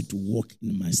cause you to walk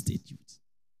in my statutes.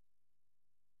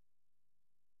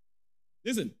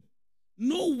 Listen,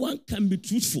 no one can be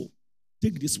truthful.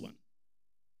 Take this one.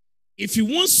 If you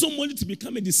want somebody to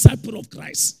become a disciple of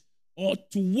Christ or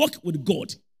to walk with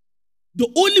God,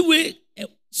 the only way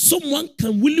someone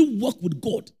can really walk with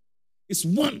God is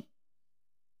one,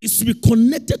 is to be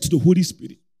connected to the Holy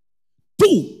Spirit.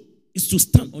 Two, is to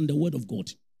stand on the word of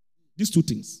God. These two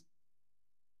things.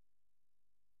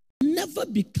 Never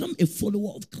become a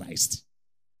follower of Christ.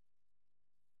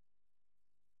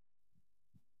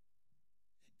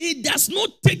 It does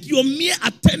not take your mere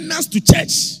attendance to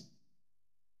church.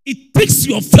 It takes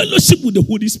your fellowship with the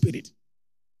Holy Spirit.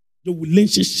 Your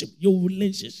relationship.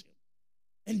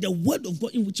 And the word of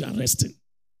God in which you are resting.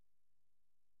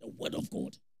 The word of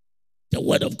God. The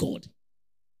word of God.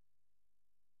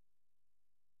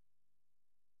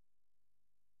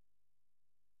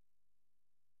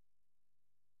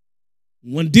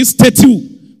 When this statue,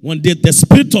 when the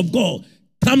Spirit of God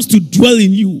comes to dwell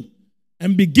in you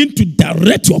and begin to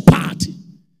direct your path,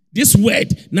 this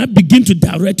word now begin to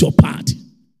direct your path.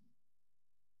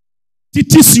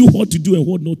 Teaches you what to do and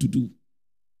what not to do.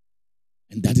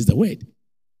 And that is the word.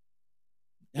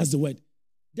 That's the word.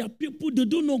 There are people, they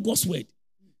don't know God's word.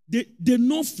 They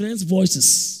know friends'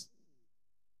 voices.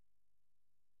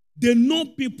 They know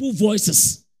people's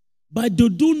voices. But they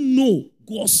don't know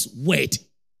God's word.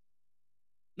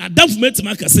 Now, don't make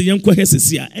me say, do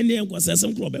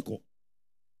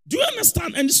you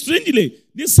understand? And strangely,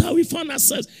 this is how we found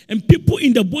ourselves. And people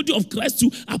in the body of Christ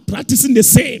too are practicing the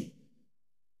same.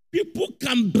 People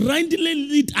can blindly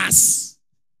lead us.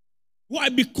 Why?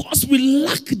 Because we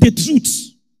lack the truth.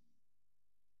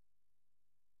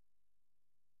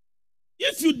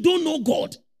 If you don't know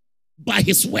God by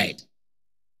His word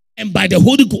and by the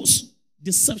Holy Ghost,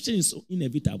 deception is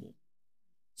inevitable.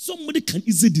 Somebody can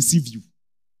easily deceive you.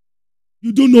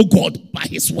 You don't know God by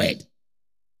His word.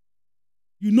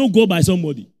 You know God by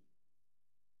somebody.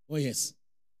 Oh, yes.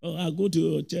 Oh, I go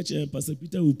to a church and Pastor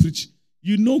Peter will preach.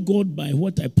 You know God by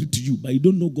what I preach to you, but you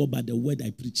don't know God by the word I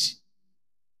preach.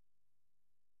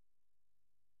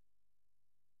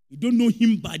 You don't know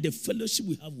Him by the fellowship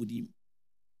we have with Him.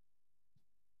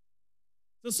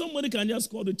 So somebody can just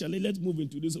call the challenge, let's move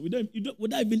into this without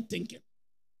even thinking.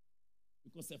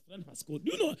 Because a friend has called.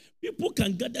 You know, people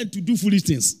can gather to do foolish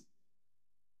things.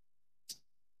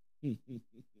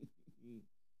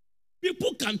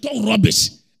 People can talk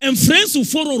rubbish. And friends who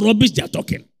follow rubbish, they are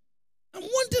talking. I'm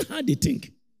wondering how they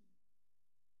think.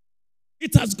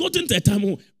 It has gotten to a time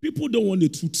where people don't want the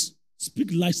truth. Speak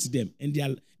lies to them.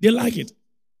 And they like it.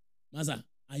 Master,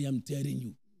 I am telling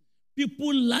you.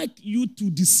 People like you to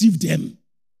deceive them.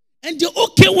 And they're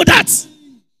okay with that.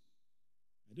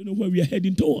 I don't know where we are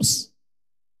heading towards.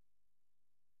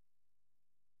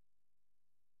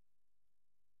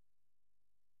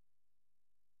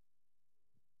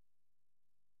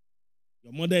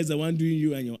 Your mother is the one doing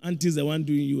you, and your auntie is the one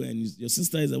doing you, and your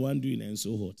sister is the one doing it, and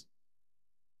so what?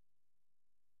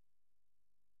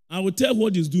 I will tell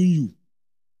what is doing you.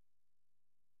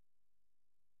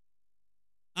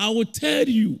 I will tell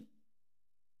you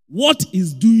what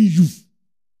is doing you.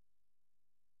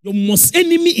 Your most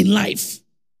enemy in life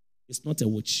is not a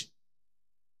witch.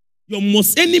 Your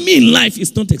most enemy in life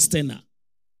is not external.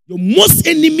 Your most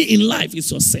enemy in life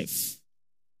is yourself.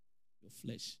 Your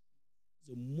flesh.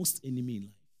 The most enemy in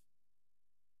life.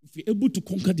 If you're able to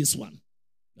conquer this one,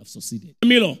 you have succeeded.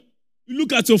 Mirror, you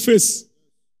look at your face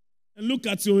and look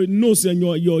at your nose and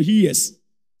your ears.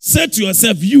 Say to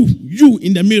yourself, you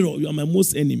in the mirror, you are my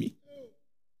most enemy.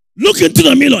 Look into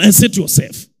the mirror and say to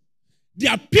yourself, there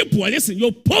are people, listen,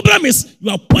 your problem is you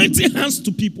are pointing hands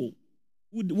to people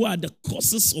who are the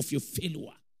causes of your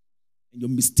failure and your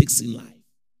mistakes in life.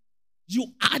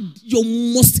 You are your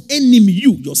most enemy,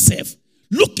 you yourself.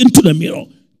 Look into the mirror.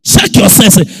 Check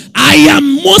yourself. Say, I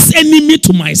am most enemy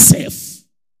to myself.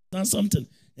 Done something.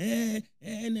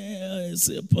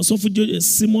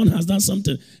 Simon has done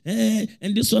something.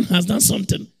 And this one has done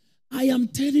something. I am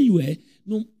telling you,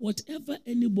 no, whatever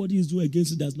anybody is doing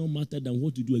against you does not matter than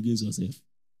what you do against yourself.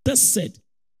 Just said,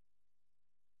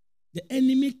 the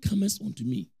enemy cometh unto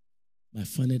me, my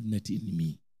findeth not in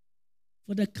me.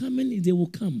 For the coming, they will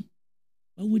come.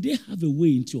 But will they have a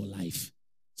way into your life?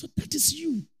 So that is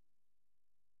you.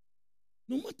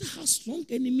 No matter how strong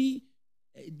enemy,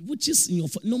 which is in your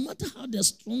no matter how they're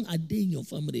strong are they in your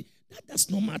family, that does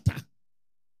not matter.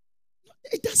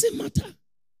 It doesn't matter.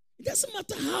 It doesn't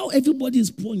matter how everybody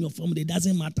is poor in your family. It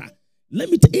doesn't matter. Let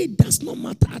me tell you, it does not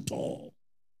matter at all.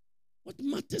 What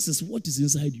matters is what is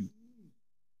inside you.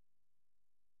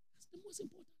 That's the most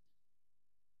important.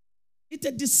 It's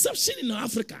a deception in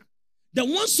Africa that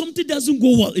once something doesn't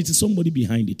go well, it is somebody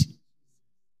behind it.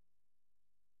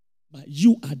 But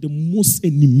you are the most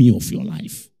enemy of your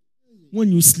life.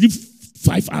 When you sleep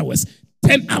 5 hours,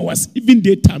 10 hours, even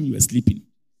daytime you are sleeping.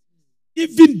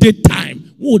 Even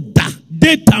daytime, oh da,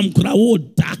 daytime kura oh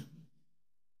da.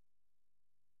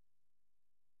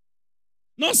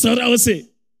 No, sir, I will say,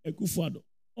 Ekufuado,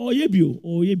 oh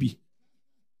yebi,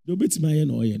 don't bet my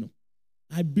no.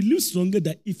 I believe strongly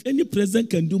that if any president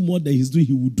can do more than he's doing,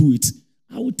 he will do it.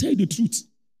 I will tell you the truth.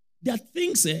 There are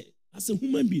things as a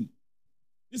human being.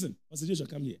 Listen, Pastor Joshua,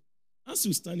 come here. As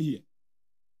you stand here,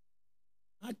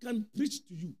 I can preach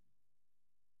to you.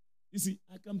 You see,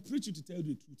 I can preach you to tell you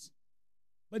the truth.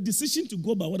 But decision to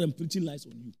go by what I'm preaching lies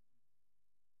on you.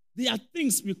 There are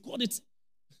things, we call it,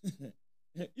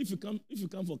 if you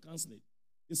come for counseling,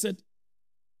 he said,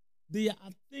 there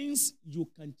are things you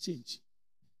can change.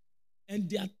 And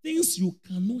there are things you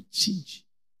cannot change.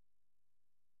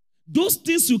 Those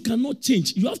things you cannot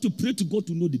change, you have to pray to God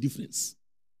to know the difference.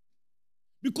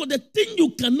 Because the thing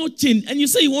you cannot change, and you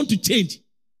say you want to change.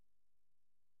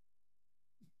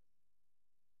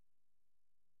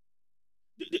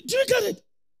 Do you get it?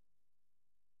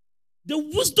 The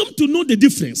wisdom to know the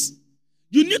difference.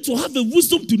 You need to have the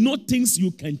wisdom to know things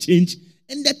you can change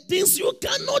and the things you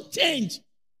cannot change.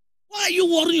 Why are you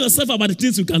worrying yourself about the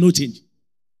things you cannot change?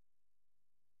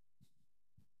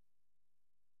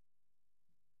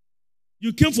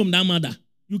 You came from that mother.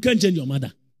 You can't change your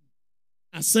mother.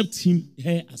 Accept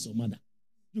her as your mother.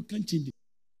 You can't change it.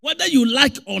 Whether you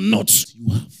like or not, you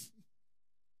have.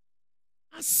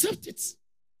 Accept it.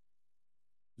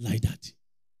 Like that.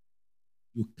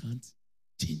 You can't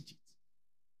change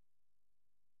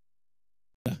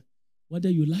it. Whether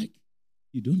you like,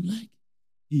 you don't like,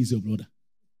 he is your brother.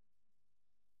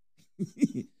 Do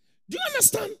you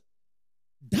understand?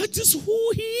 That is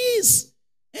who he is.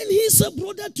 And he is a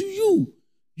brother to you.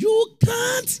 You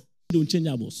can't. Don't change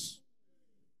our boss.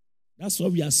 That's why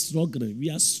we are struggling. We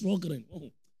are struggling.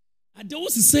 Oh. I don't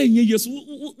want to say yes,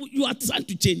 you are trying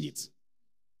to change it.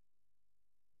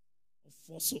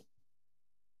 So,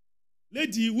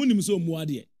 lady, when you so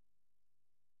muadie,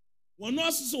 one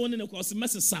also so one in a course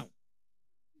message sound.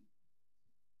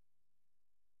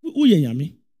 When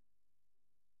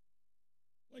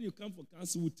you come for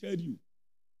counsel, we tell you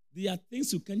there are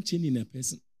things you can't change in a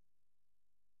person.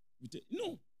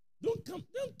 No, don't come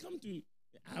to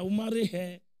I will marry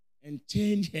her and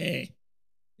change her.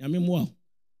 Yami wow.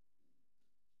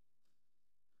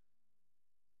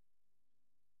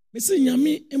 Me say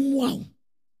yami wow.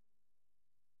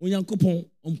 Onyankopon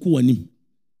omko wanim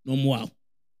no wow.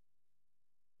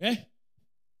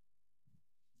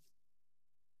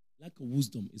 Lack of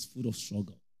wisdom is full of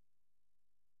struggle.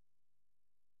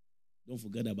 Don't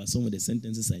forget about some of the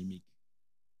sentences I make.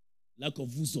 Lack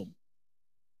of wisdom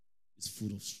is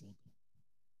full of struggle.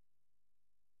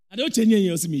 I don't change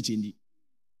you see me change.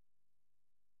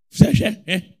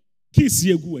 Kiss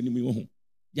ye go anim wo ho.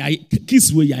 Ya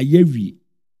kiss we ya yewie.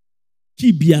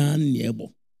 Ki bia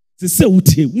nebo. Se se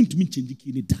wote wontumi change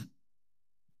ki ni da.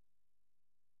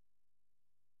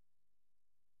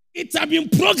 It has been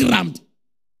programmed.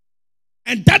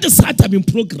 And that is how it has been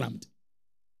programmed.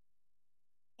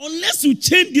 Unless you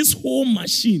change this whole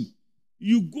machine,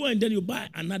 you go and then you buy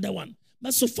another one.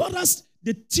 But so far as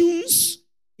the tunes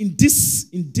in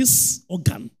this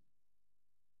organ,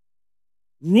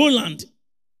 Roland,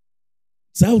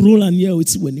 how Roland here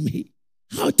it's when he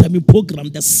how it has been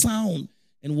programmed, the sound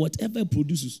and whatever it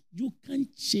produces, you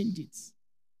can't change it.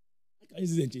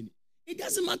 It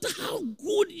doesn't matter how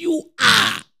good you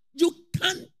are, you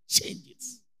can't change it.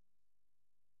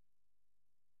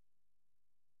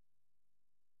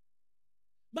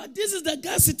 But this is the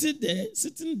guy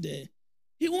sitting there.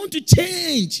 He wants to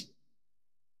change.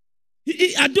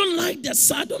 I don't like the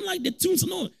sound, I don't like the tunes.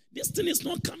 No, This thing is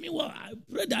not coming well. I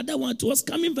pray the other one was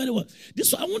coming very well.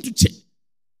 This one I want to change.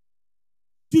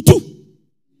 Tutu.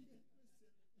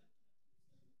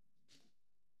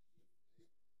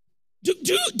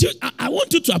 I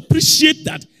want you to appreciate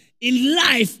that in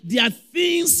life, there are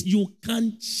things you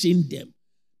can't change them.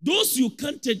 Those you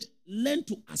can't change, learn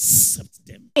to accept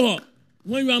them. Oh,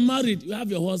 when you are married, you have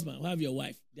your husband, you have your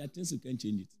wife. There are things you can't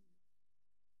change it.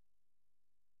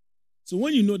 So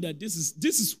when you know that this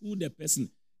is who the person,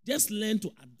 just learn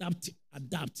to adapt it.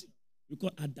 Adapt. We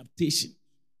call adaptation.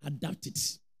 Adapt it.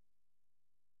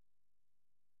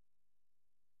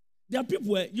 There are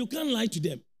people where you can't lie to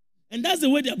them. And that's the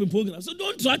way they have been programmed. So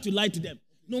don't try to lie to them.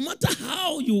 No matter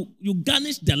how you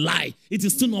garnish the lie, it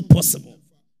is still not possible.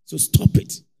 So stop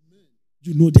it.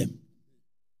 You know them.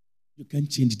 You can't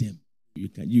change them. You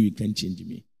can't change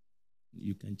me.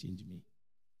 You can't change me.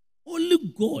 Only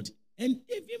God. And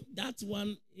even that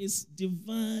one is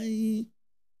divine.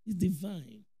 It's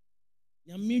divine.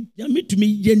 Yami to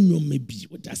me, yenyo maybe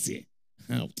what I say.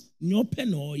 How? No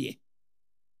pen or ye.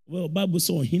 Well, Bible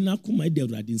saw hina kuma de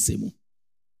radin semo.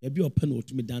 Maybe open or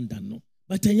to me dan no.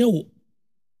 But I know.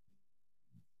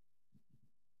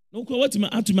 No, what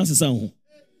my sound.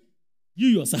 You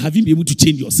yourself, have you been able to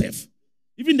change yourself?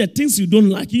 Even the things you don't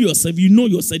like, you yourself, you know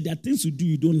yourself, there are things you do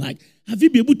you don't like. Have you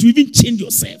been able to even change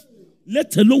yourself?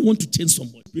 Let alone want to change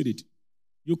somebody. Spirit.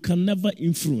 You can never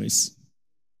influence.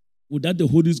 Without the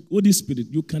Holy Spirit,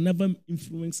 you can never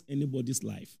influence anybody's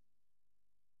life.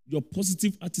 Your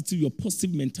positive attitude, your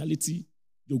positive mentality,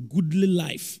 your goodly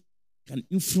life can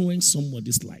influence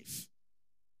somebody's life.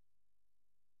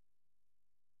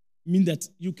 Mean that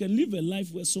you can live a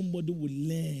life where somebody will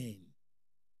learn.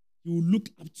 He will look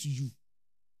up to you.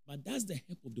 But that's the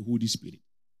help of the Holy Spirit.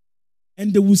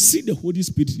 And they will see the Holy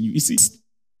Spirit in you. You see,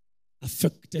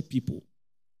 affected people.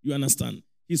 You understand?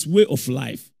 His way of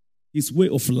life. His way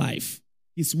of life.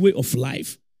 His way of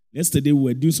life. Yesterday we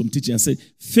were doing some teaching and said,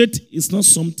 faith is not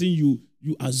something you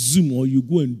assume or you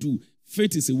go and do.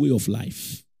 Faith is a way of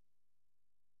life.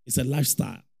 It's a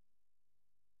lifestyle.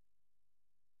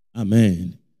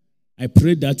 Amen. I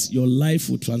pray that your life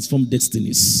will transform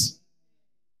destinies.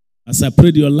 As I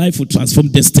pray that your life will transform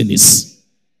destinies.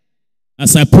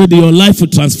 As I pray that your life will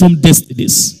transform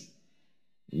destinies.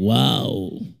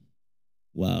 Wow.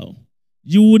 Wow.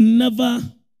 You will never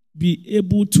be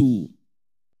able to.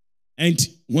 And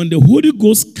when the Holy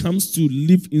Ghost comes to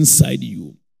live inside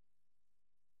you,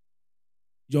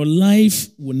 your life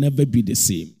will never be the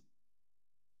same.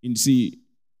 You see,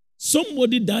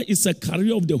 somebody that is a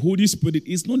carrier of the Holy Spirit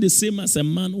is not the same as a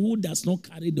man who does not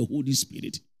carry the Holy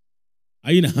Spirit.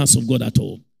 Are you in the house of God at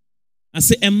all? I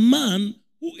say a man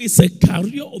who is a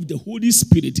carrier of the Holy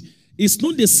Spirit is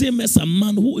not the same as a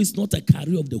man who is not a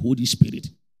carrier of the Holy Spirit.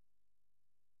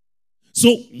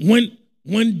 So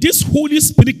when this Holy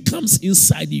Spirit comes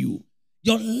inside you,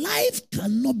 your life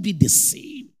cannot be the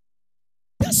same.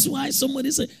 That's why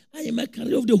somebody say, I am a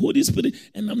carrier of the Holy Spirit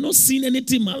and I'm not seeing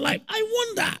anything in my life. I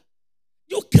wonder,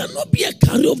 you cannot be a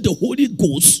carrier of the Holy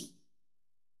Ghost.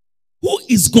 Who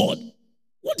is God?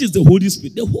 What is the Holy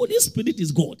Spirit? The Holy Spirit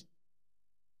is God.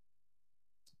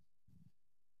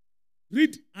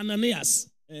 Read Ananias,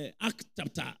 Act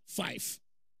chapter 5.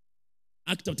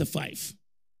 Act chapter 5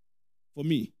 for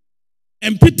me.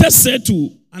 And Peter said to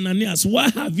Ananias, why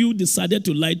have you decided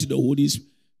to lie to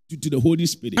the Holy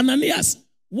Spirit? Ananias,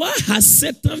 why has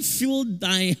Satan filled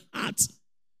thy heart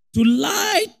to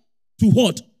lie to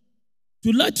what?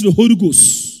 To lie to the Holy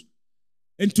Ghost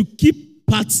and to keep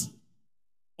part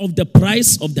of the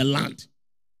price of the land.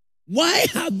 Why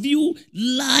have you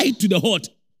lied to the what?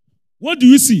 What do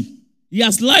you see? He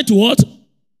has lied to what?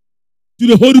 To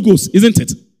the Holy Ghost, isn't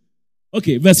it?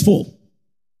 Okay, verse 4.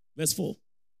 Verse 4.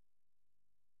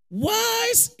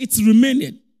 Why it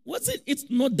remained? Was it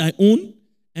not thy own?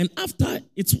 And after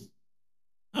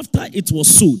it was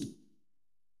sold,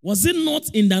 was it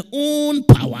not in thy own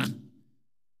power?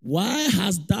 Why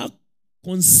hast thou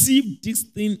conceived this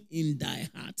thing in thy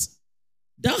heart?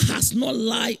 Thou hast not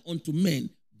lied unto men,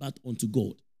 but unto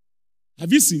God.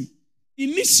 Have you seen?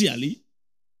 Initially,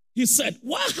 he said,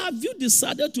 why have you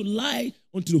decided to lie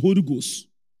unto the Holy Ghost?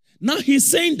 Now he's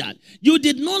saying that you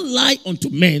did not lie unto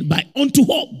men, but unto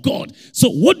God. So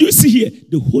what do you see here?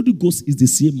 The Holy Ghost is the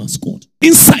same as God.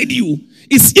 Inside you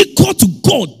is equal to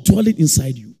God dwelling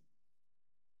inside you.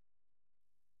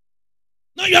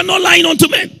 Now you are not lying unto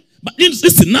men. But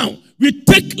listen now, we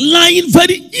take lying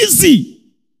very easy.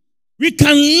 We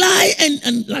can lie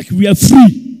and like we are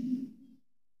free.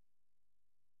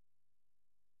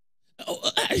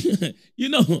 You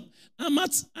know, I'm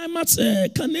at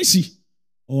Kaneshi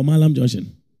or Malam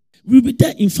Junction. We'll be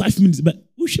there in 5 minutes, but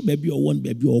Push baby or one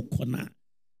baby or corner.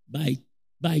 By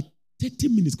 30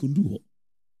 minutes can do.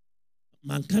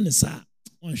 Man can say,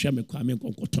 one shall me come and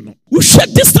come. We share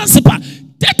distance about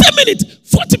 30 minutes,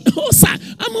 40 minutes. Oh, sir,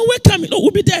 I'm away coming. No, we'll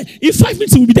be there. In 5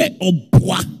 minutes, we'll be there. Oh,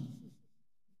 boy.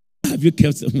 Have you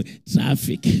kept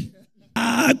traffic?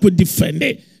 I could defend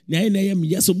it.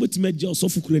 Yes, but me just so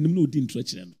for no didn't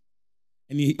touch them.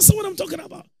 And he so what I'm talking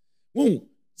about. Whoa.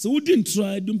 So we didn't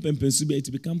try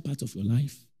to become part of your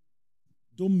life.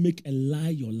 Don't make a lie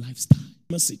your lifestyle.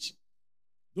 Message.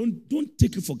 Don't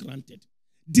take it for granted.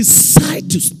 Decide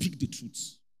to speak the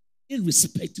truth,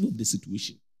 irrespective of the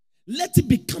situation. Let it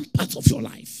become part of your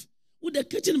life. With the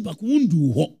kitchen back, won't do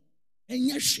what? And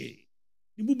yes, you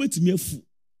move it to me a fool.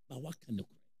 But what can you?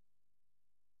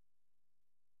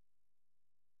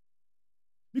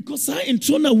 Because I in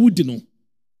Trona would know.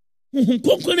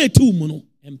 Conquer two mono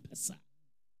and pesa.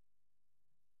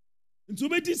 And to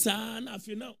be this, I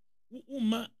feel now,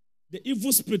 the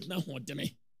evil spirit now.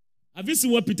 Have you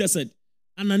seen what Peter said?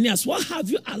 Ananias, why have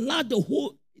you allowed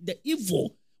the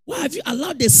evil? Why have you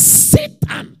allowed the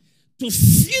Satan to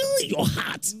fill your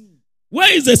heart?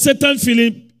 Where is the Satan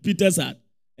filling Peter's heart?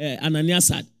 Ananias'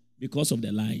 heart? Because of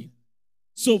the lying.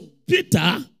 So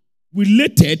Peter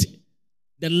related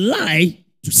the lie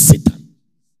to Satan.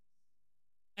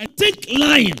 I think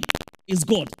lying is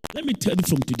God. Let me tell you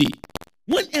from today.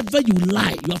 Whenever you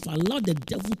lie, you have allowed the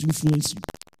devil to influence you.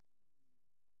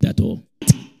 That's all.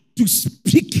 To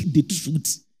speak the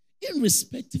truth,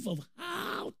 irrespective of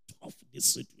how tough this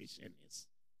situation is.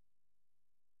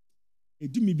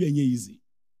 It do me be easy.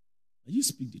 But you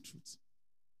speak the truth.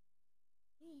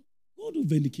 God will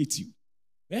vindicate you.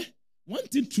 One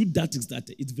thing true that is that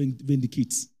it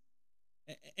vindicates.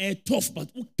 Tough, but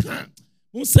who can't?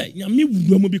 Who say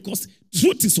because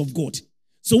truth is of God.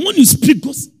 So when you speak,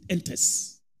 God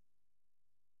enters.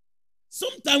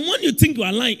 Sometimes when you think you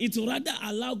are lying, it will rather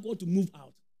allow God to move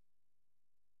out.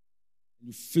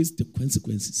 You face the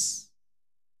consequences.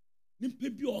 It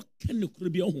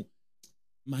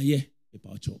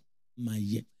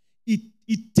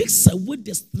takes away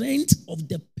the strength of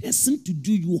the person to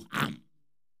do you harm.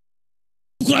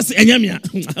 Because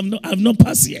I've not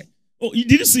passed yet. Oh, you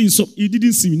didn't see so you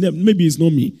didn't see me. Maybe it's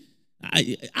not me.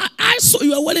 I saw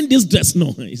you are wearing this dress.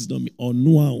 No, it's not me. Or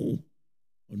Noah.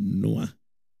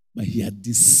 But he had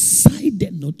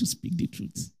decided not to speak the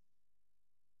truth.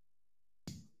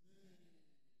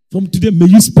 From today, may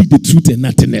you speak the truth and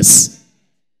nothing else.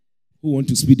 Who want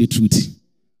to speak the truth?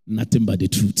 Nothing but the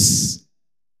truth.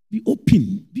 Be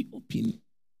open. Be open.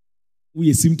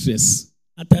 We are seamstress.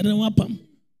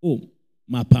 Oh,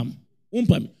 mapam.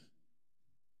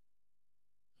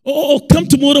 Oh, come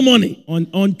tomorrow morning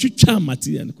on Chucha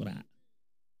material.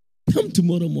 Come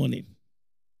tomorrow morning.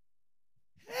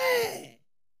 Hey,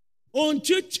 on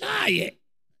Chucha.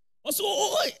 Also,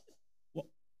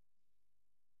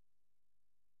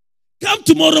 come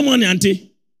tomorrow morning,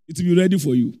 auntie. It will be ready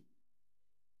for you.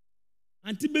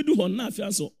 Auntie Bedu Hona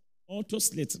Fiaso auto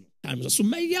slate. I'm so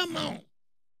my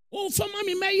oh, for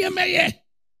mommy, may.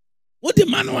 What the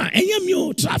manual?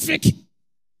 And traffic.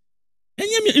 And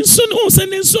you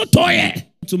so toy.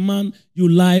 To man, you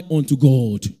lie unto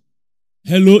God.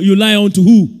 Hello, you lie unto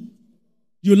who?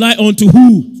 You lie unto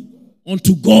who?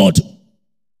 Unto God.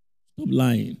 Stop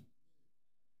lying.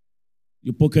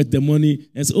 You pocket the money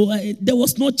and say, oh, there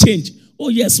was no change. Oh,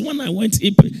 yes, when I went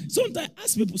April. Sometimes I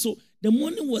ask people, so the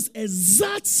money was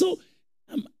exact. So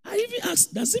I even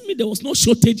asked, does it mean there was no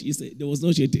shortage? He said, there was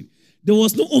no shortage. There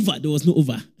was no over. There was no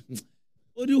over.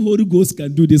 Only Holy Ghost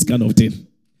can do this kind of thing.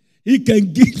 He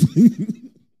can give.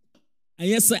 And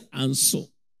yes, answer.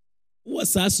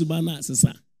 What's that, Subana?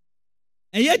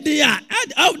 And yet they are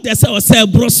out there, so I say,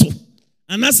 brosso.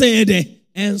 And I say,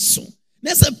 and so.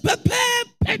 There's a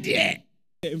pepe.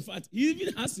 In fact, he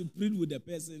even has to plead with the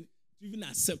person to even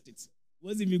accept it.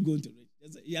 What's even going to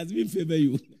reach? He has even favored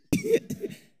you.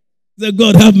 So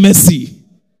God have mercy.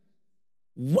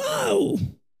 Wow.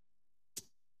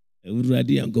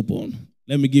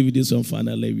 Let me give you this one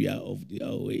final area of the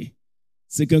way.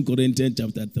 2 Corinthians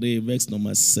chapter 3, verse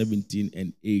number 17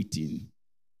 and 18.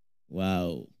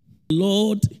 Wow.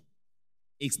 Lord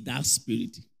is that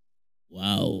spirit.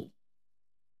 Wow.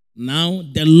 Now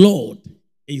the Lord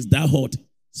is that hot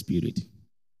spirit.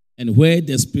 And where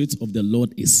the spirit of the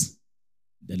Lord is,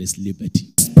 there is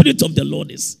liberty. The spirit of the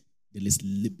Lord is, there is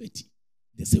liberty.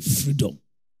 There's a freedom.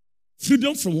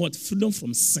 Freedom from what? Freedom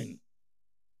from sin.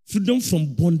 Freedom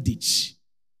from bondage.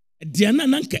 Now,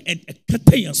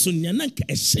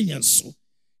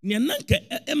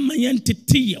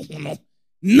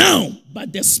 by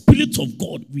the Spirit of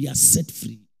God, we are set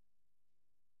free.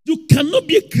 You cannot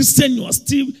be a Christian, you are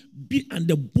still been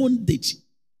under bondage.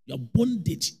 Your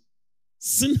bondage.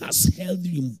 Sin has held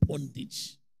you in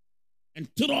bondage. And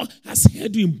terror has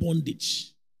held you in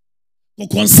bondage.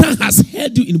 Concern has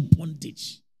held you in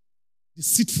bondage.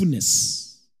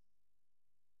 Deceitfulness.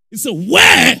 It's a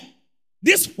where.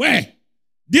 This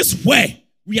where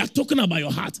we are talking about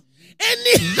your heart.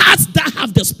 Any heart that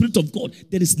have the Spirit of God,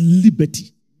 there is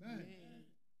liberty.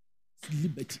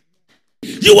 Liberty.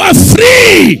 You are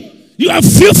free. You are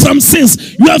free from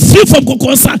sins. You are free from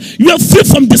concern. You are free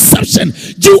from deception.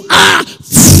 You are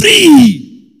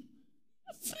free.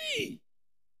 Free.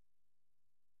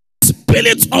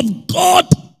 Spirit of God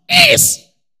is.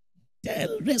 There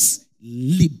is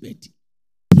liberty.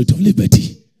 Spirit of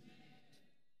liberty.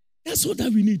 That's all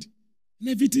that we need. And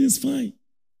everything is fine.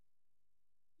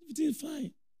 Everything is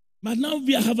fine. But now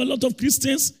we have a lot of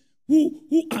Christians who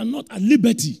are not at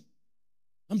liberty.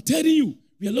 I'm telling you,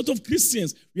 we are a lot of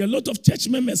Christians, we are a lot of church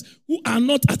members who are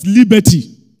not at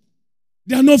liberty.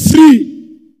 They are not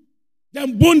free. They are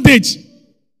in bondage.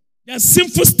 They are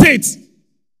sinful states.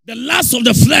 The lust of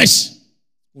the flesh.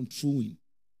 Controlling.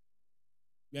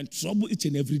 We are in trouble each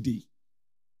and every day.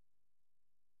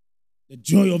 The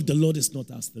joy of the Lord is not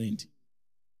our strength.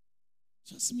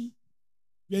 Trust me.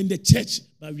 We are in the church,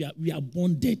 but we are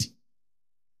bonded.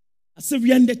 I said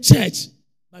we are in the church,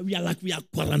 but we are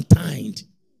quarantined.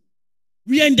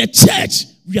 We are in the church,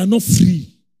 we are not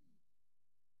free.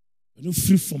 We are not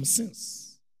free from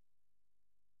sins.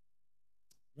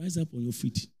 Rise up on your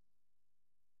feet.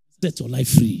 Set your life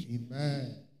free.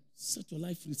 Amen. Set your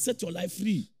life free. Set your life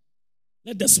free.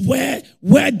 Let us where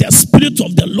the Spirit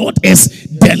of the Lord is,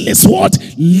 there is what?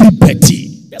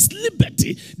 Liberty. There's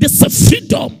liberty. There's a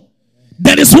freedom.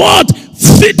 There is what?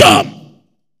 Freedom.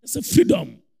 There's a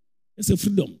freedom. There's a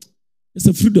freedom. There's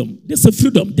a freedom. There's a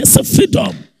freedom. There's a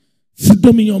freedom.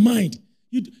 Freedom in your mind.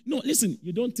 Listen,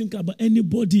 you don't think about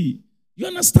anybody. You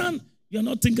understand? You're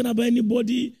not thinking about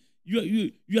anybody.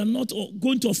 You are not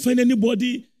going to offend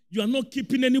anybody. You are not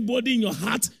keeping anybody in your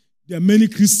heart. There are many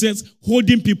Christians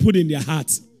holding people in their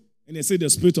hearts. And they say the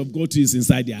Spirit of God is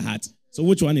inside their heart. So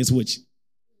which one is which?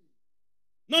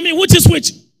 No, I mean, which is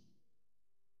which?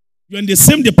 You're in the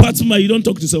same department, but you don't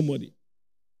talk to somebody.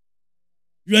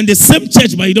 You're in the same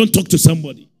church, but you don't talk to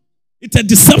somebody. It's a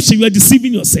deception. You are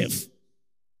deceiving yourself.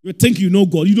 You think you know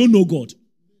God. You don't know God.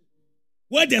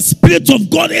 Where the Spirit of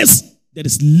God is, there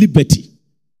is liberty.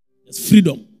 There's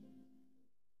freedom.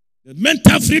 There's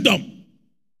mental freedom.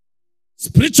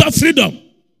 Spiritual freedom.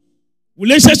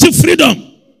 Relationship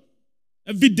freedom.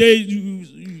 Every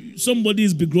day, somebody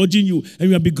is begrudging you, and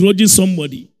you are begrudging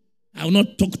somebody. I will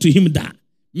not talk to him that.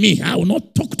 Me, I will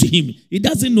not talk to him. He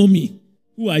doesn't know me.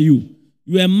 Who are you?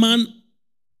 You are a man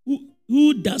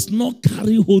who does not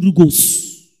carry Holy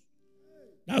Ghost.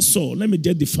 That's all. Let me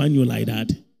just define you like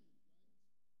that.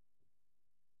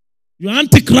 You are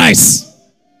Antichrist.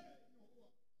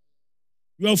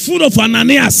 You are full of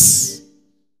Ananias.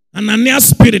 Ananias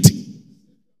spirit.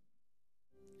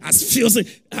 As feels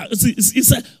he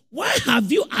said, why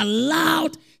have you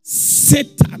allowed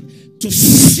Satan to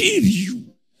feed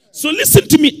you? So listen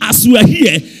to me, as we are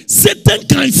here, Satan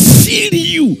can feed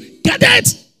you. Get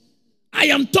it? I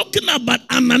am talking about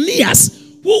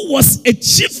Ananias, who was a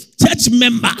chief church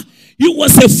member. He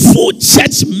was a full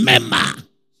church member.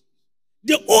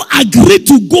 They all agreed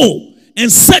to go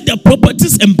and sell their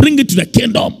properties and bring it to the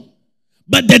kingdom.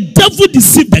 But the devil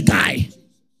deceived the guy.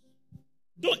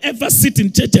 Don't ever sit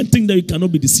in church and think that you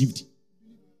cannot be deceived.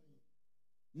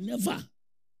 Never.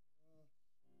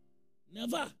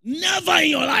 Never. Never in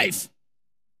your life.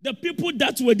 The people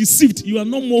that were deceived, you are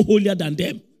no more holier than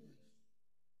them.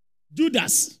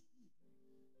 Judas.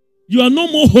 You are no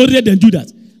more holier than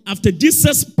Judas. After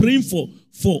Jesus praying for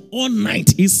all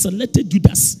night, he selected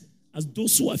Judas as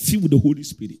those who are filled with the Holy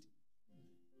Spirit.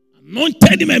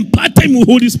 Anointed him and imparted him with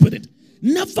the Holy Spirit.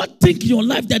 Never think in your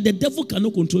life that the devil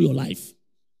cannot control your life.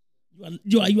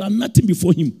 You are nothing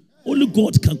before him. Only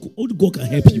God can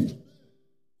help you.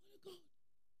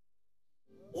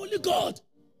 Only God.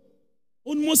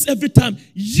 Almost every time,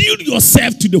 yield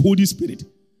yourself to the Holy Spirit.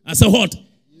 I said what?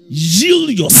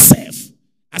 Yield yourself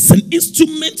as an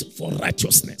instrument for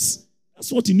righteousness.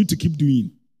 That's what you need to keep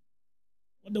doing.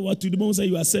 What to the moment say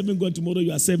you are serving God, tomorrow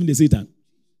you are serving the Satan.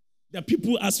 There are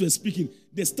people, as we are speaking,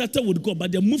 they started with God,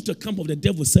 but they moved to the camp of the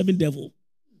devil, serving devil.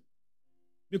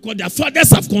 Because their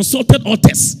fathers have consulted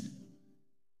authors.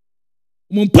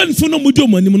 But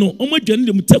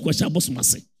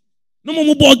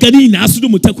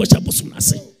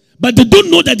they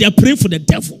don't know that they are praying for the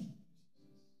devil.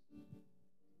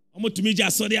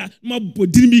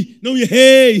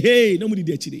 Hey, nobody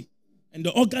there today. And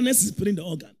the organist is praying the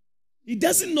organ. He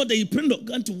doesn't know that you pray on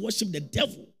God to worship the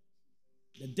devil.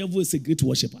 The devil is a great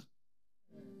worshiper.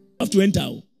 You have to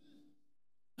enter.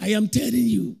 I am telling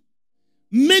you,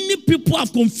 many people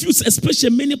have confused, especially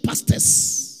many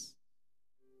pastors,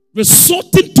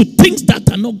 resorting to things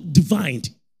that are not divine.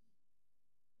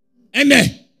 And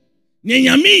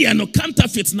Nyanyami no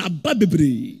counterfeit na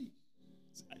babebre.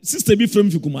 Sister be from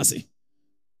Kumasi.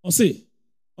 Ose.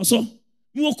 Also,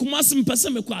 mo Kumasi mpese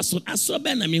me kwa aso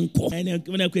be na me nko.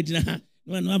 When I kwejina ha,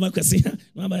 no aba kwese ha,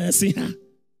 no aba se ha.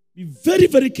 Be very,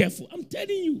 very careful. I'm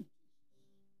telling you.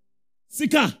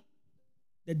 Sika,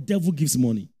 the devil gives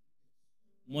money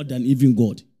more than even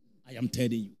God. I am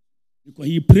telling you. Because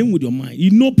he praying with your mind.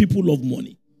 You know people love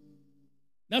money.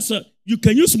 That's why you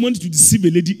can use money to deceive a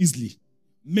lady easily.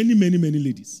 Many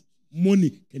ladies.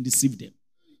 Money can deceive them.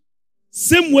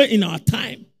 Same way in our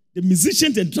time, the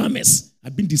musicians and drummers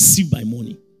have been deceived by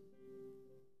money.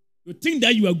 You think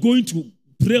that you are going to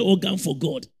pray organ for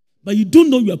God, but you don't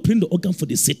know you are praying the organ for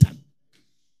the Satan.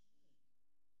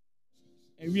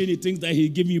 And really thinks that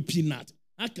he's giving you peanut.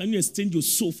 How can you exchange your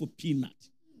soul for peanut?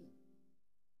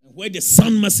 And where the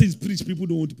sound message preach, people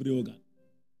don't want to pray organ.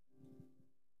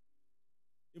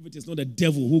 If it is not the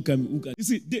devil, who can? You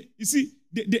see,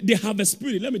 they have a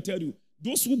spirit. Let me tell you,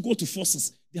 those who go to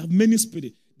forces, they have many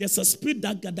spirits. There's a spirit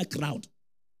that gather crowd.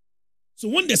 So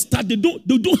when they start, they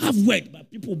don't have word, but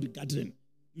people will be gathering.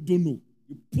 You don't know.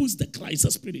 You push the crowd. It's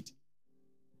a spirit.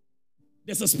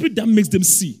 There's a spirit that makes them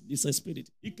see. There's a spirit.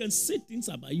 He can say things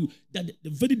about you that the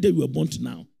very day you were born to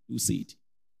now, you will say it.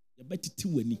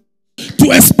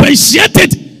 To expatiate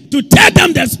it, to tell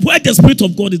them that where the Spirit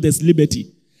of God is, there's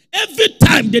liberty. Every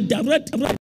time they direct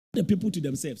the people to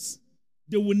themselves,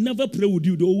 they will never pray with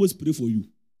you. They always pray for you.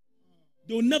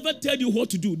 They will never tell you what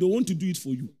to do. They want to do it for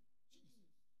you.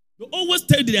 They always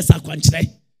tell you there's a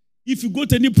country. If you go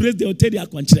to any place, they will tell you a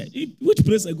country. Which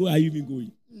place are you even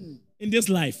going? In this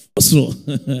life. So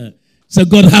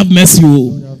God have mercy.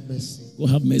 God have mercy. God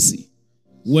have mercy.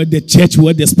 Where the church,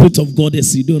 where the Spirit of God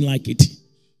is, you don't like it.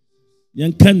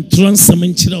 You can't transform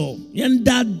in chilo. You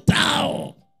can't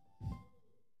down.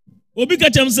 Obi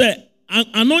kacham say,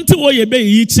 anointing oye be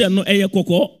yichi no eye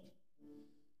koko.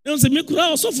 You say me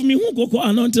kura osofu me hu koko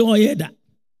anointing oye da.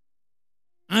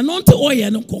 Anointing oye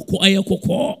no koko eye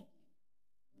koko.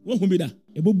 Wo hu bi da?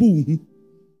 Ebobo hu.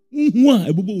 Hu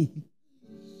a ebobo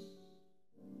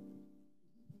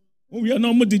hu. We are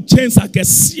not the chains I can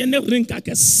see and everything I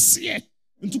can see.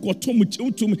 Into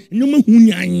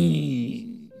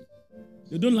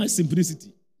they don't like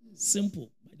simplicity. Simple.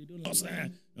 But they don't like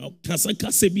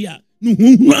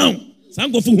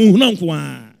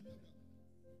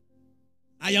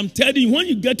I am telling you, when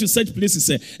you get to such places,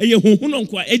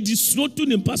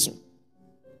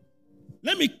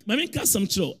 let me cast some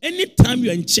chill. Anytime you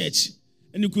are in church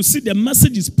and you could see the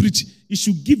message is preached, it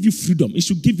should give you freedom, it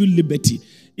should give you liberty.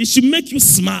 It should make you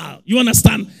smile. You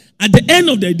understand? At the end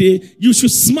of the day, you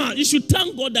should smile. You should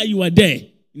thank God that you are there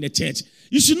in the church.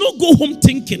 You should not go home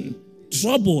thinking,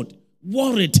 troubled,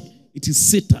 worried. It is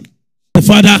Satan.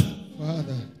 Father,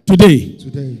 today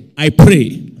I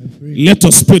pray, let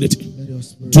your spirit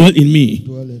dwell in me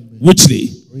richly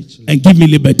and give me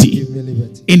liberty.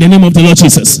 In the name of the Lord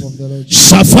Jesus.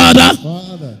 Shall Father,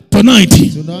 tonight,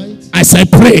 as I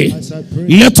pray,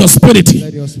 let your spirit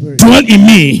dwell in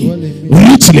me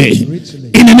richly.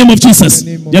 In the name of Jesus.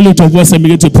 Then lift your voice and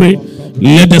begin to pray.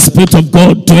 Let the Spirit of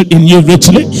God dwell in you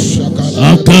richly.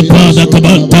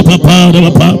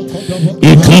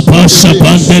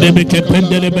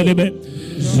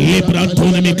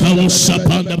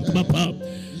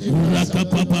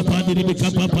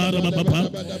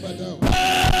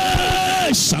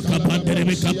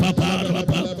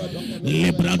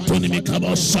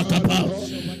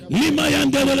 Lima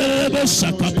yandelele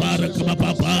shakapara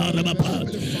kabapara bapa.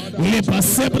 Lipa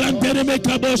sebrandere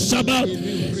mekabo shaba.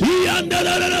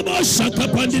 Yandelele bo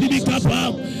shakapandiri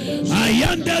bikapa.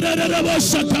 Ayandelele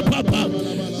shakapapa.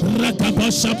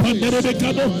 Rakapa shapandere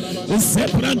mekabo.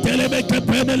 Sebrandele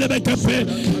mekapele mekape.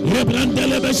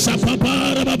 Lebrandele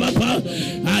shapapara bapa.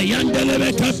 Ayandele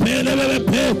mekapele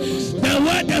mepe. The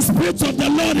word the Spirit of the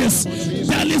Lord is,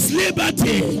 there is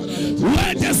liberty.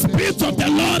 Where the Spirit of the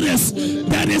Lord is,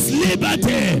 there is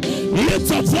liberty.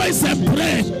 Lift your voice and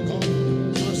pray.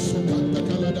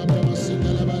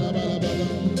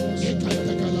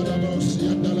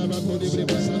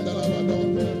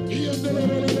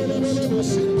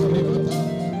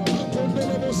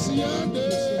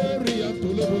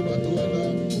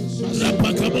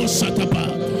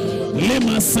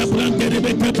 Lima sabrande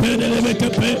rebeke pere rebeke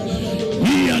pe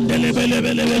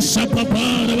Iandelebelebele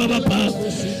shapapara babapa.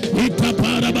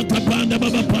 Ikapara bakapanda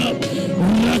babapa.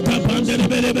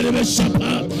 Rakapandelebelebele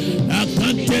shapa.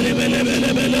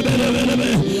 Akantelebelebelebelebelebe.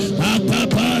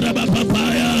 Akapara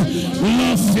babapaya.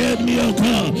 Lord, fill me, O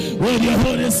God, with your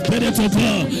Holy Spirit, O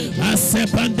God.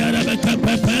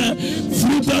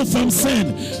 Freedom from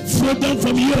sin, freedom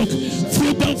from yoke,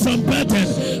 freedom from burden,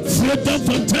 freedom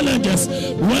from challenges.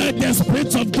 Where the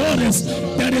Spirit of God is,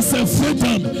 there is a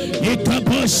freedom.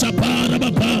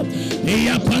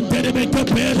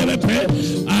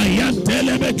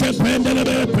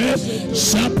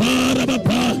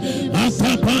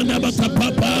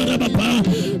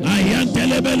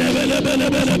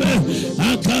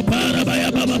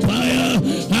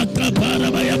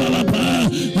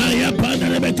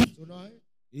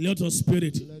 Let your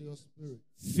spirit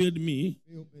fill me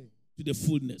to the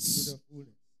fullness.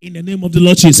 In the name of the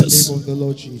Lord Jesus.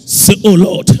 Say, oh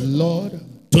Lord,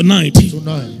 tonight,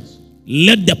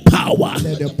 let the power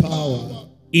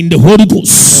in the Holy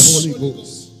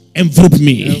Ghost envelop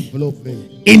me.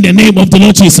 In the name of the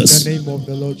Lord Jesus.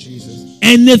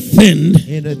 Anything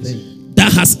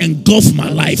that has engulfed my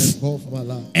life,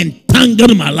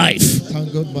 entangled my life,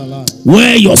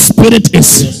 where your spirit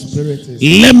is,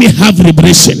 let me have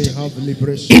liberation.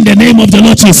 In the name of the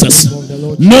Lord Jesus.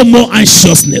 No more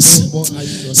anxiousness.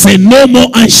 Say, no more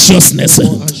anxiousness.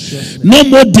 No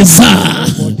more desire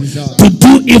to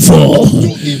do evil.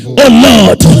 Oh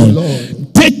Lord,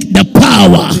 take the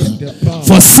power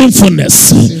for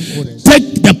sinfulness.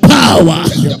 Take the power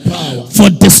for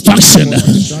destruction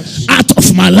out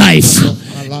of my life.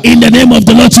 In the name of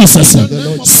the Lord Jesus.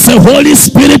 Say, Holy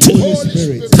Spirit,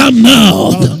 come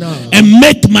now and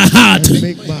make my heart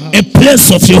a place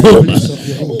of your home.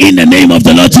 In the name of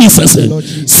the Lord Jesus.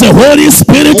 Say, Holy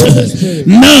Spirit,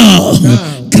 now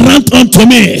grant unto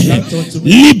me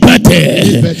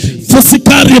liberty,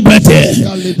 physical liberty,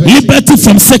 liberty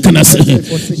from sickness,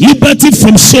 liberty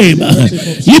from shame,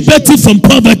 liberty from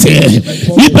poverty,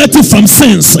 liberty from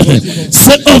sins.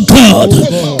 Say, oh God,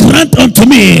 grant unto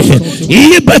me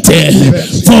liberty,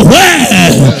 for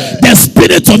where the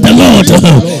Spirit of the Lord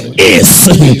is,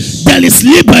 there is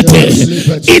liberty.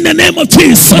 In the name of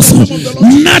Jesus,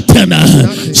 nothing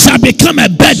shall become a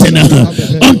burden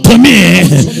unto me.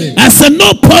 I said,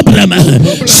 no problem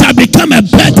shall become a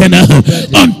burden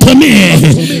unto me,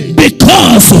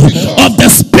 because of the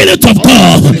Spirit of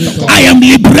God. I am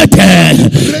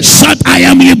liberated. Shout, I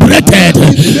am liberated.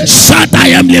 Shout, I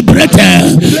am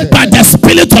liberated by the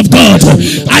Spirit of God.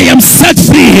 I am set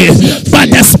free by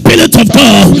the Spirit of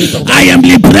God. I am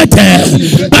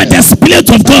liberated by the Spirit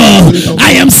of God.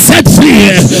 I am set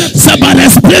free. So by the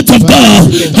Spirit of God,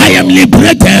 I am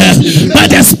liberated. By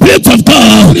the Spirit of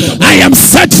God, I am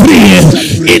set free.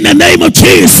 In the name of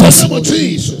Jesus.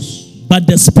 By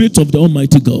the Spirit of the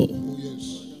Almighty God,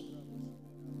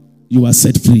 you are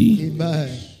set free. Amen.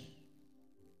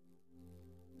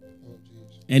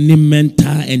 Any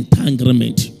mental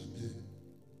entanglement,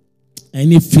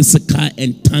 any physical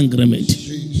entanglement,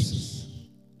 Jesus.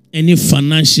 any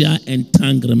financial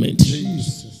entanglement,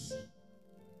 Jesus.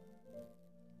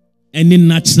 any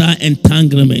natural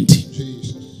entanglement,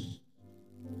 Jesus.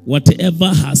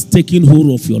 whatever has taken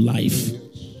hold of your life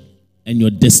and your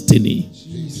destiny,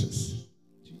 Jesus.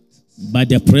 by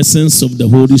the presence of the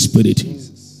Holy Spirit,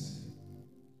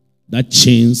 that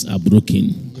chains are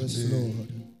broken. Yes, Lord.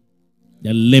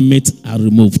 The limits are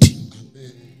removed.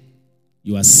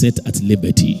 You are set at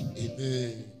liberty.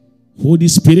 Amen. Holy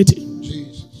Spirit,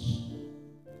 Jesus.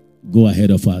 go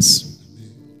ahead of us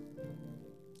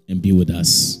and be with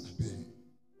us.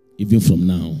 Even from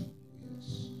now.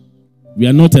 We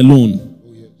are not alone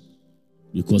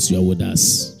because you are with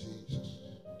us.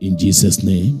 In Jesus'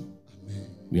 name,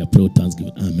 we are pro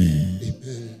thanksgiving. Amen.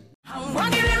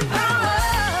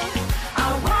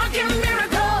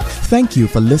 Thank you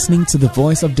for listening to The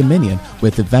Voice of Dominion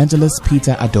with Evangelist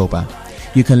Peter Adoba.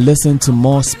 You can listen to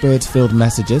more spirit-filled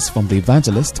messages from the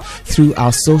evangelist through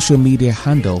our social media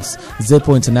handles,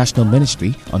 Zippo International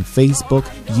Ministry on Facebook,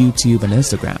 YouTube, and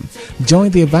Instagram.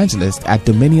 Join the evangelist at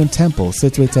Dominion Temple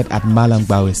situated at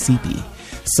Malangbawe CP.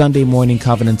 Sunday morning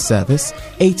covenant service,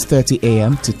 8:30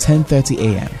 a.m. to 10:30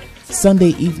 a.m.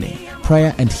 Sunday evening,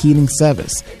 prayer and healing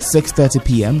service, 6:30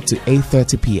 p.m. to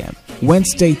 8:30 p.m.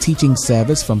 Wednesday teaching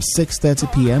service from 6:30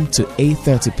 p.m. to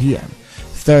 8:30 p.m.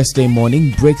 Thursday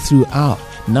morning breakthrough hour,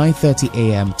 9:30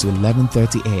 a.m. to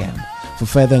 11:30 a.m. For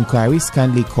further inquiries,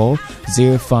 kindly call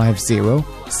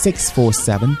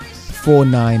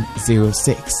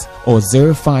 050-647-4906 or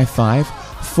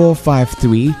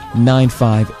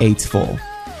 055-453-9584.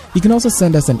 You can also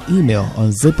send us an email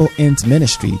on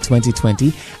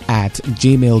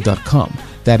zipointministry2020@gmail.com.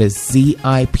 That is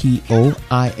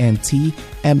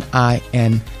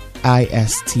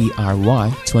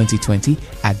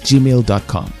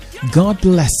ZIPOINTMINISTRY2020@gmail.com. God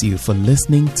bless you for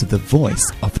listening to the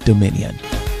Voice of Dominion.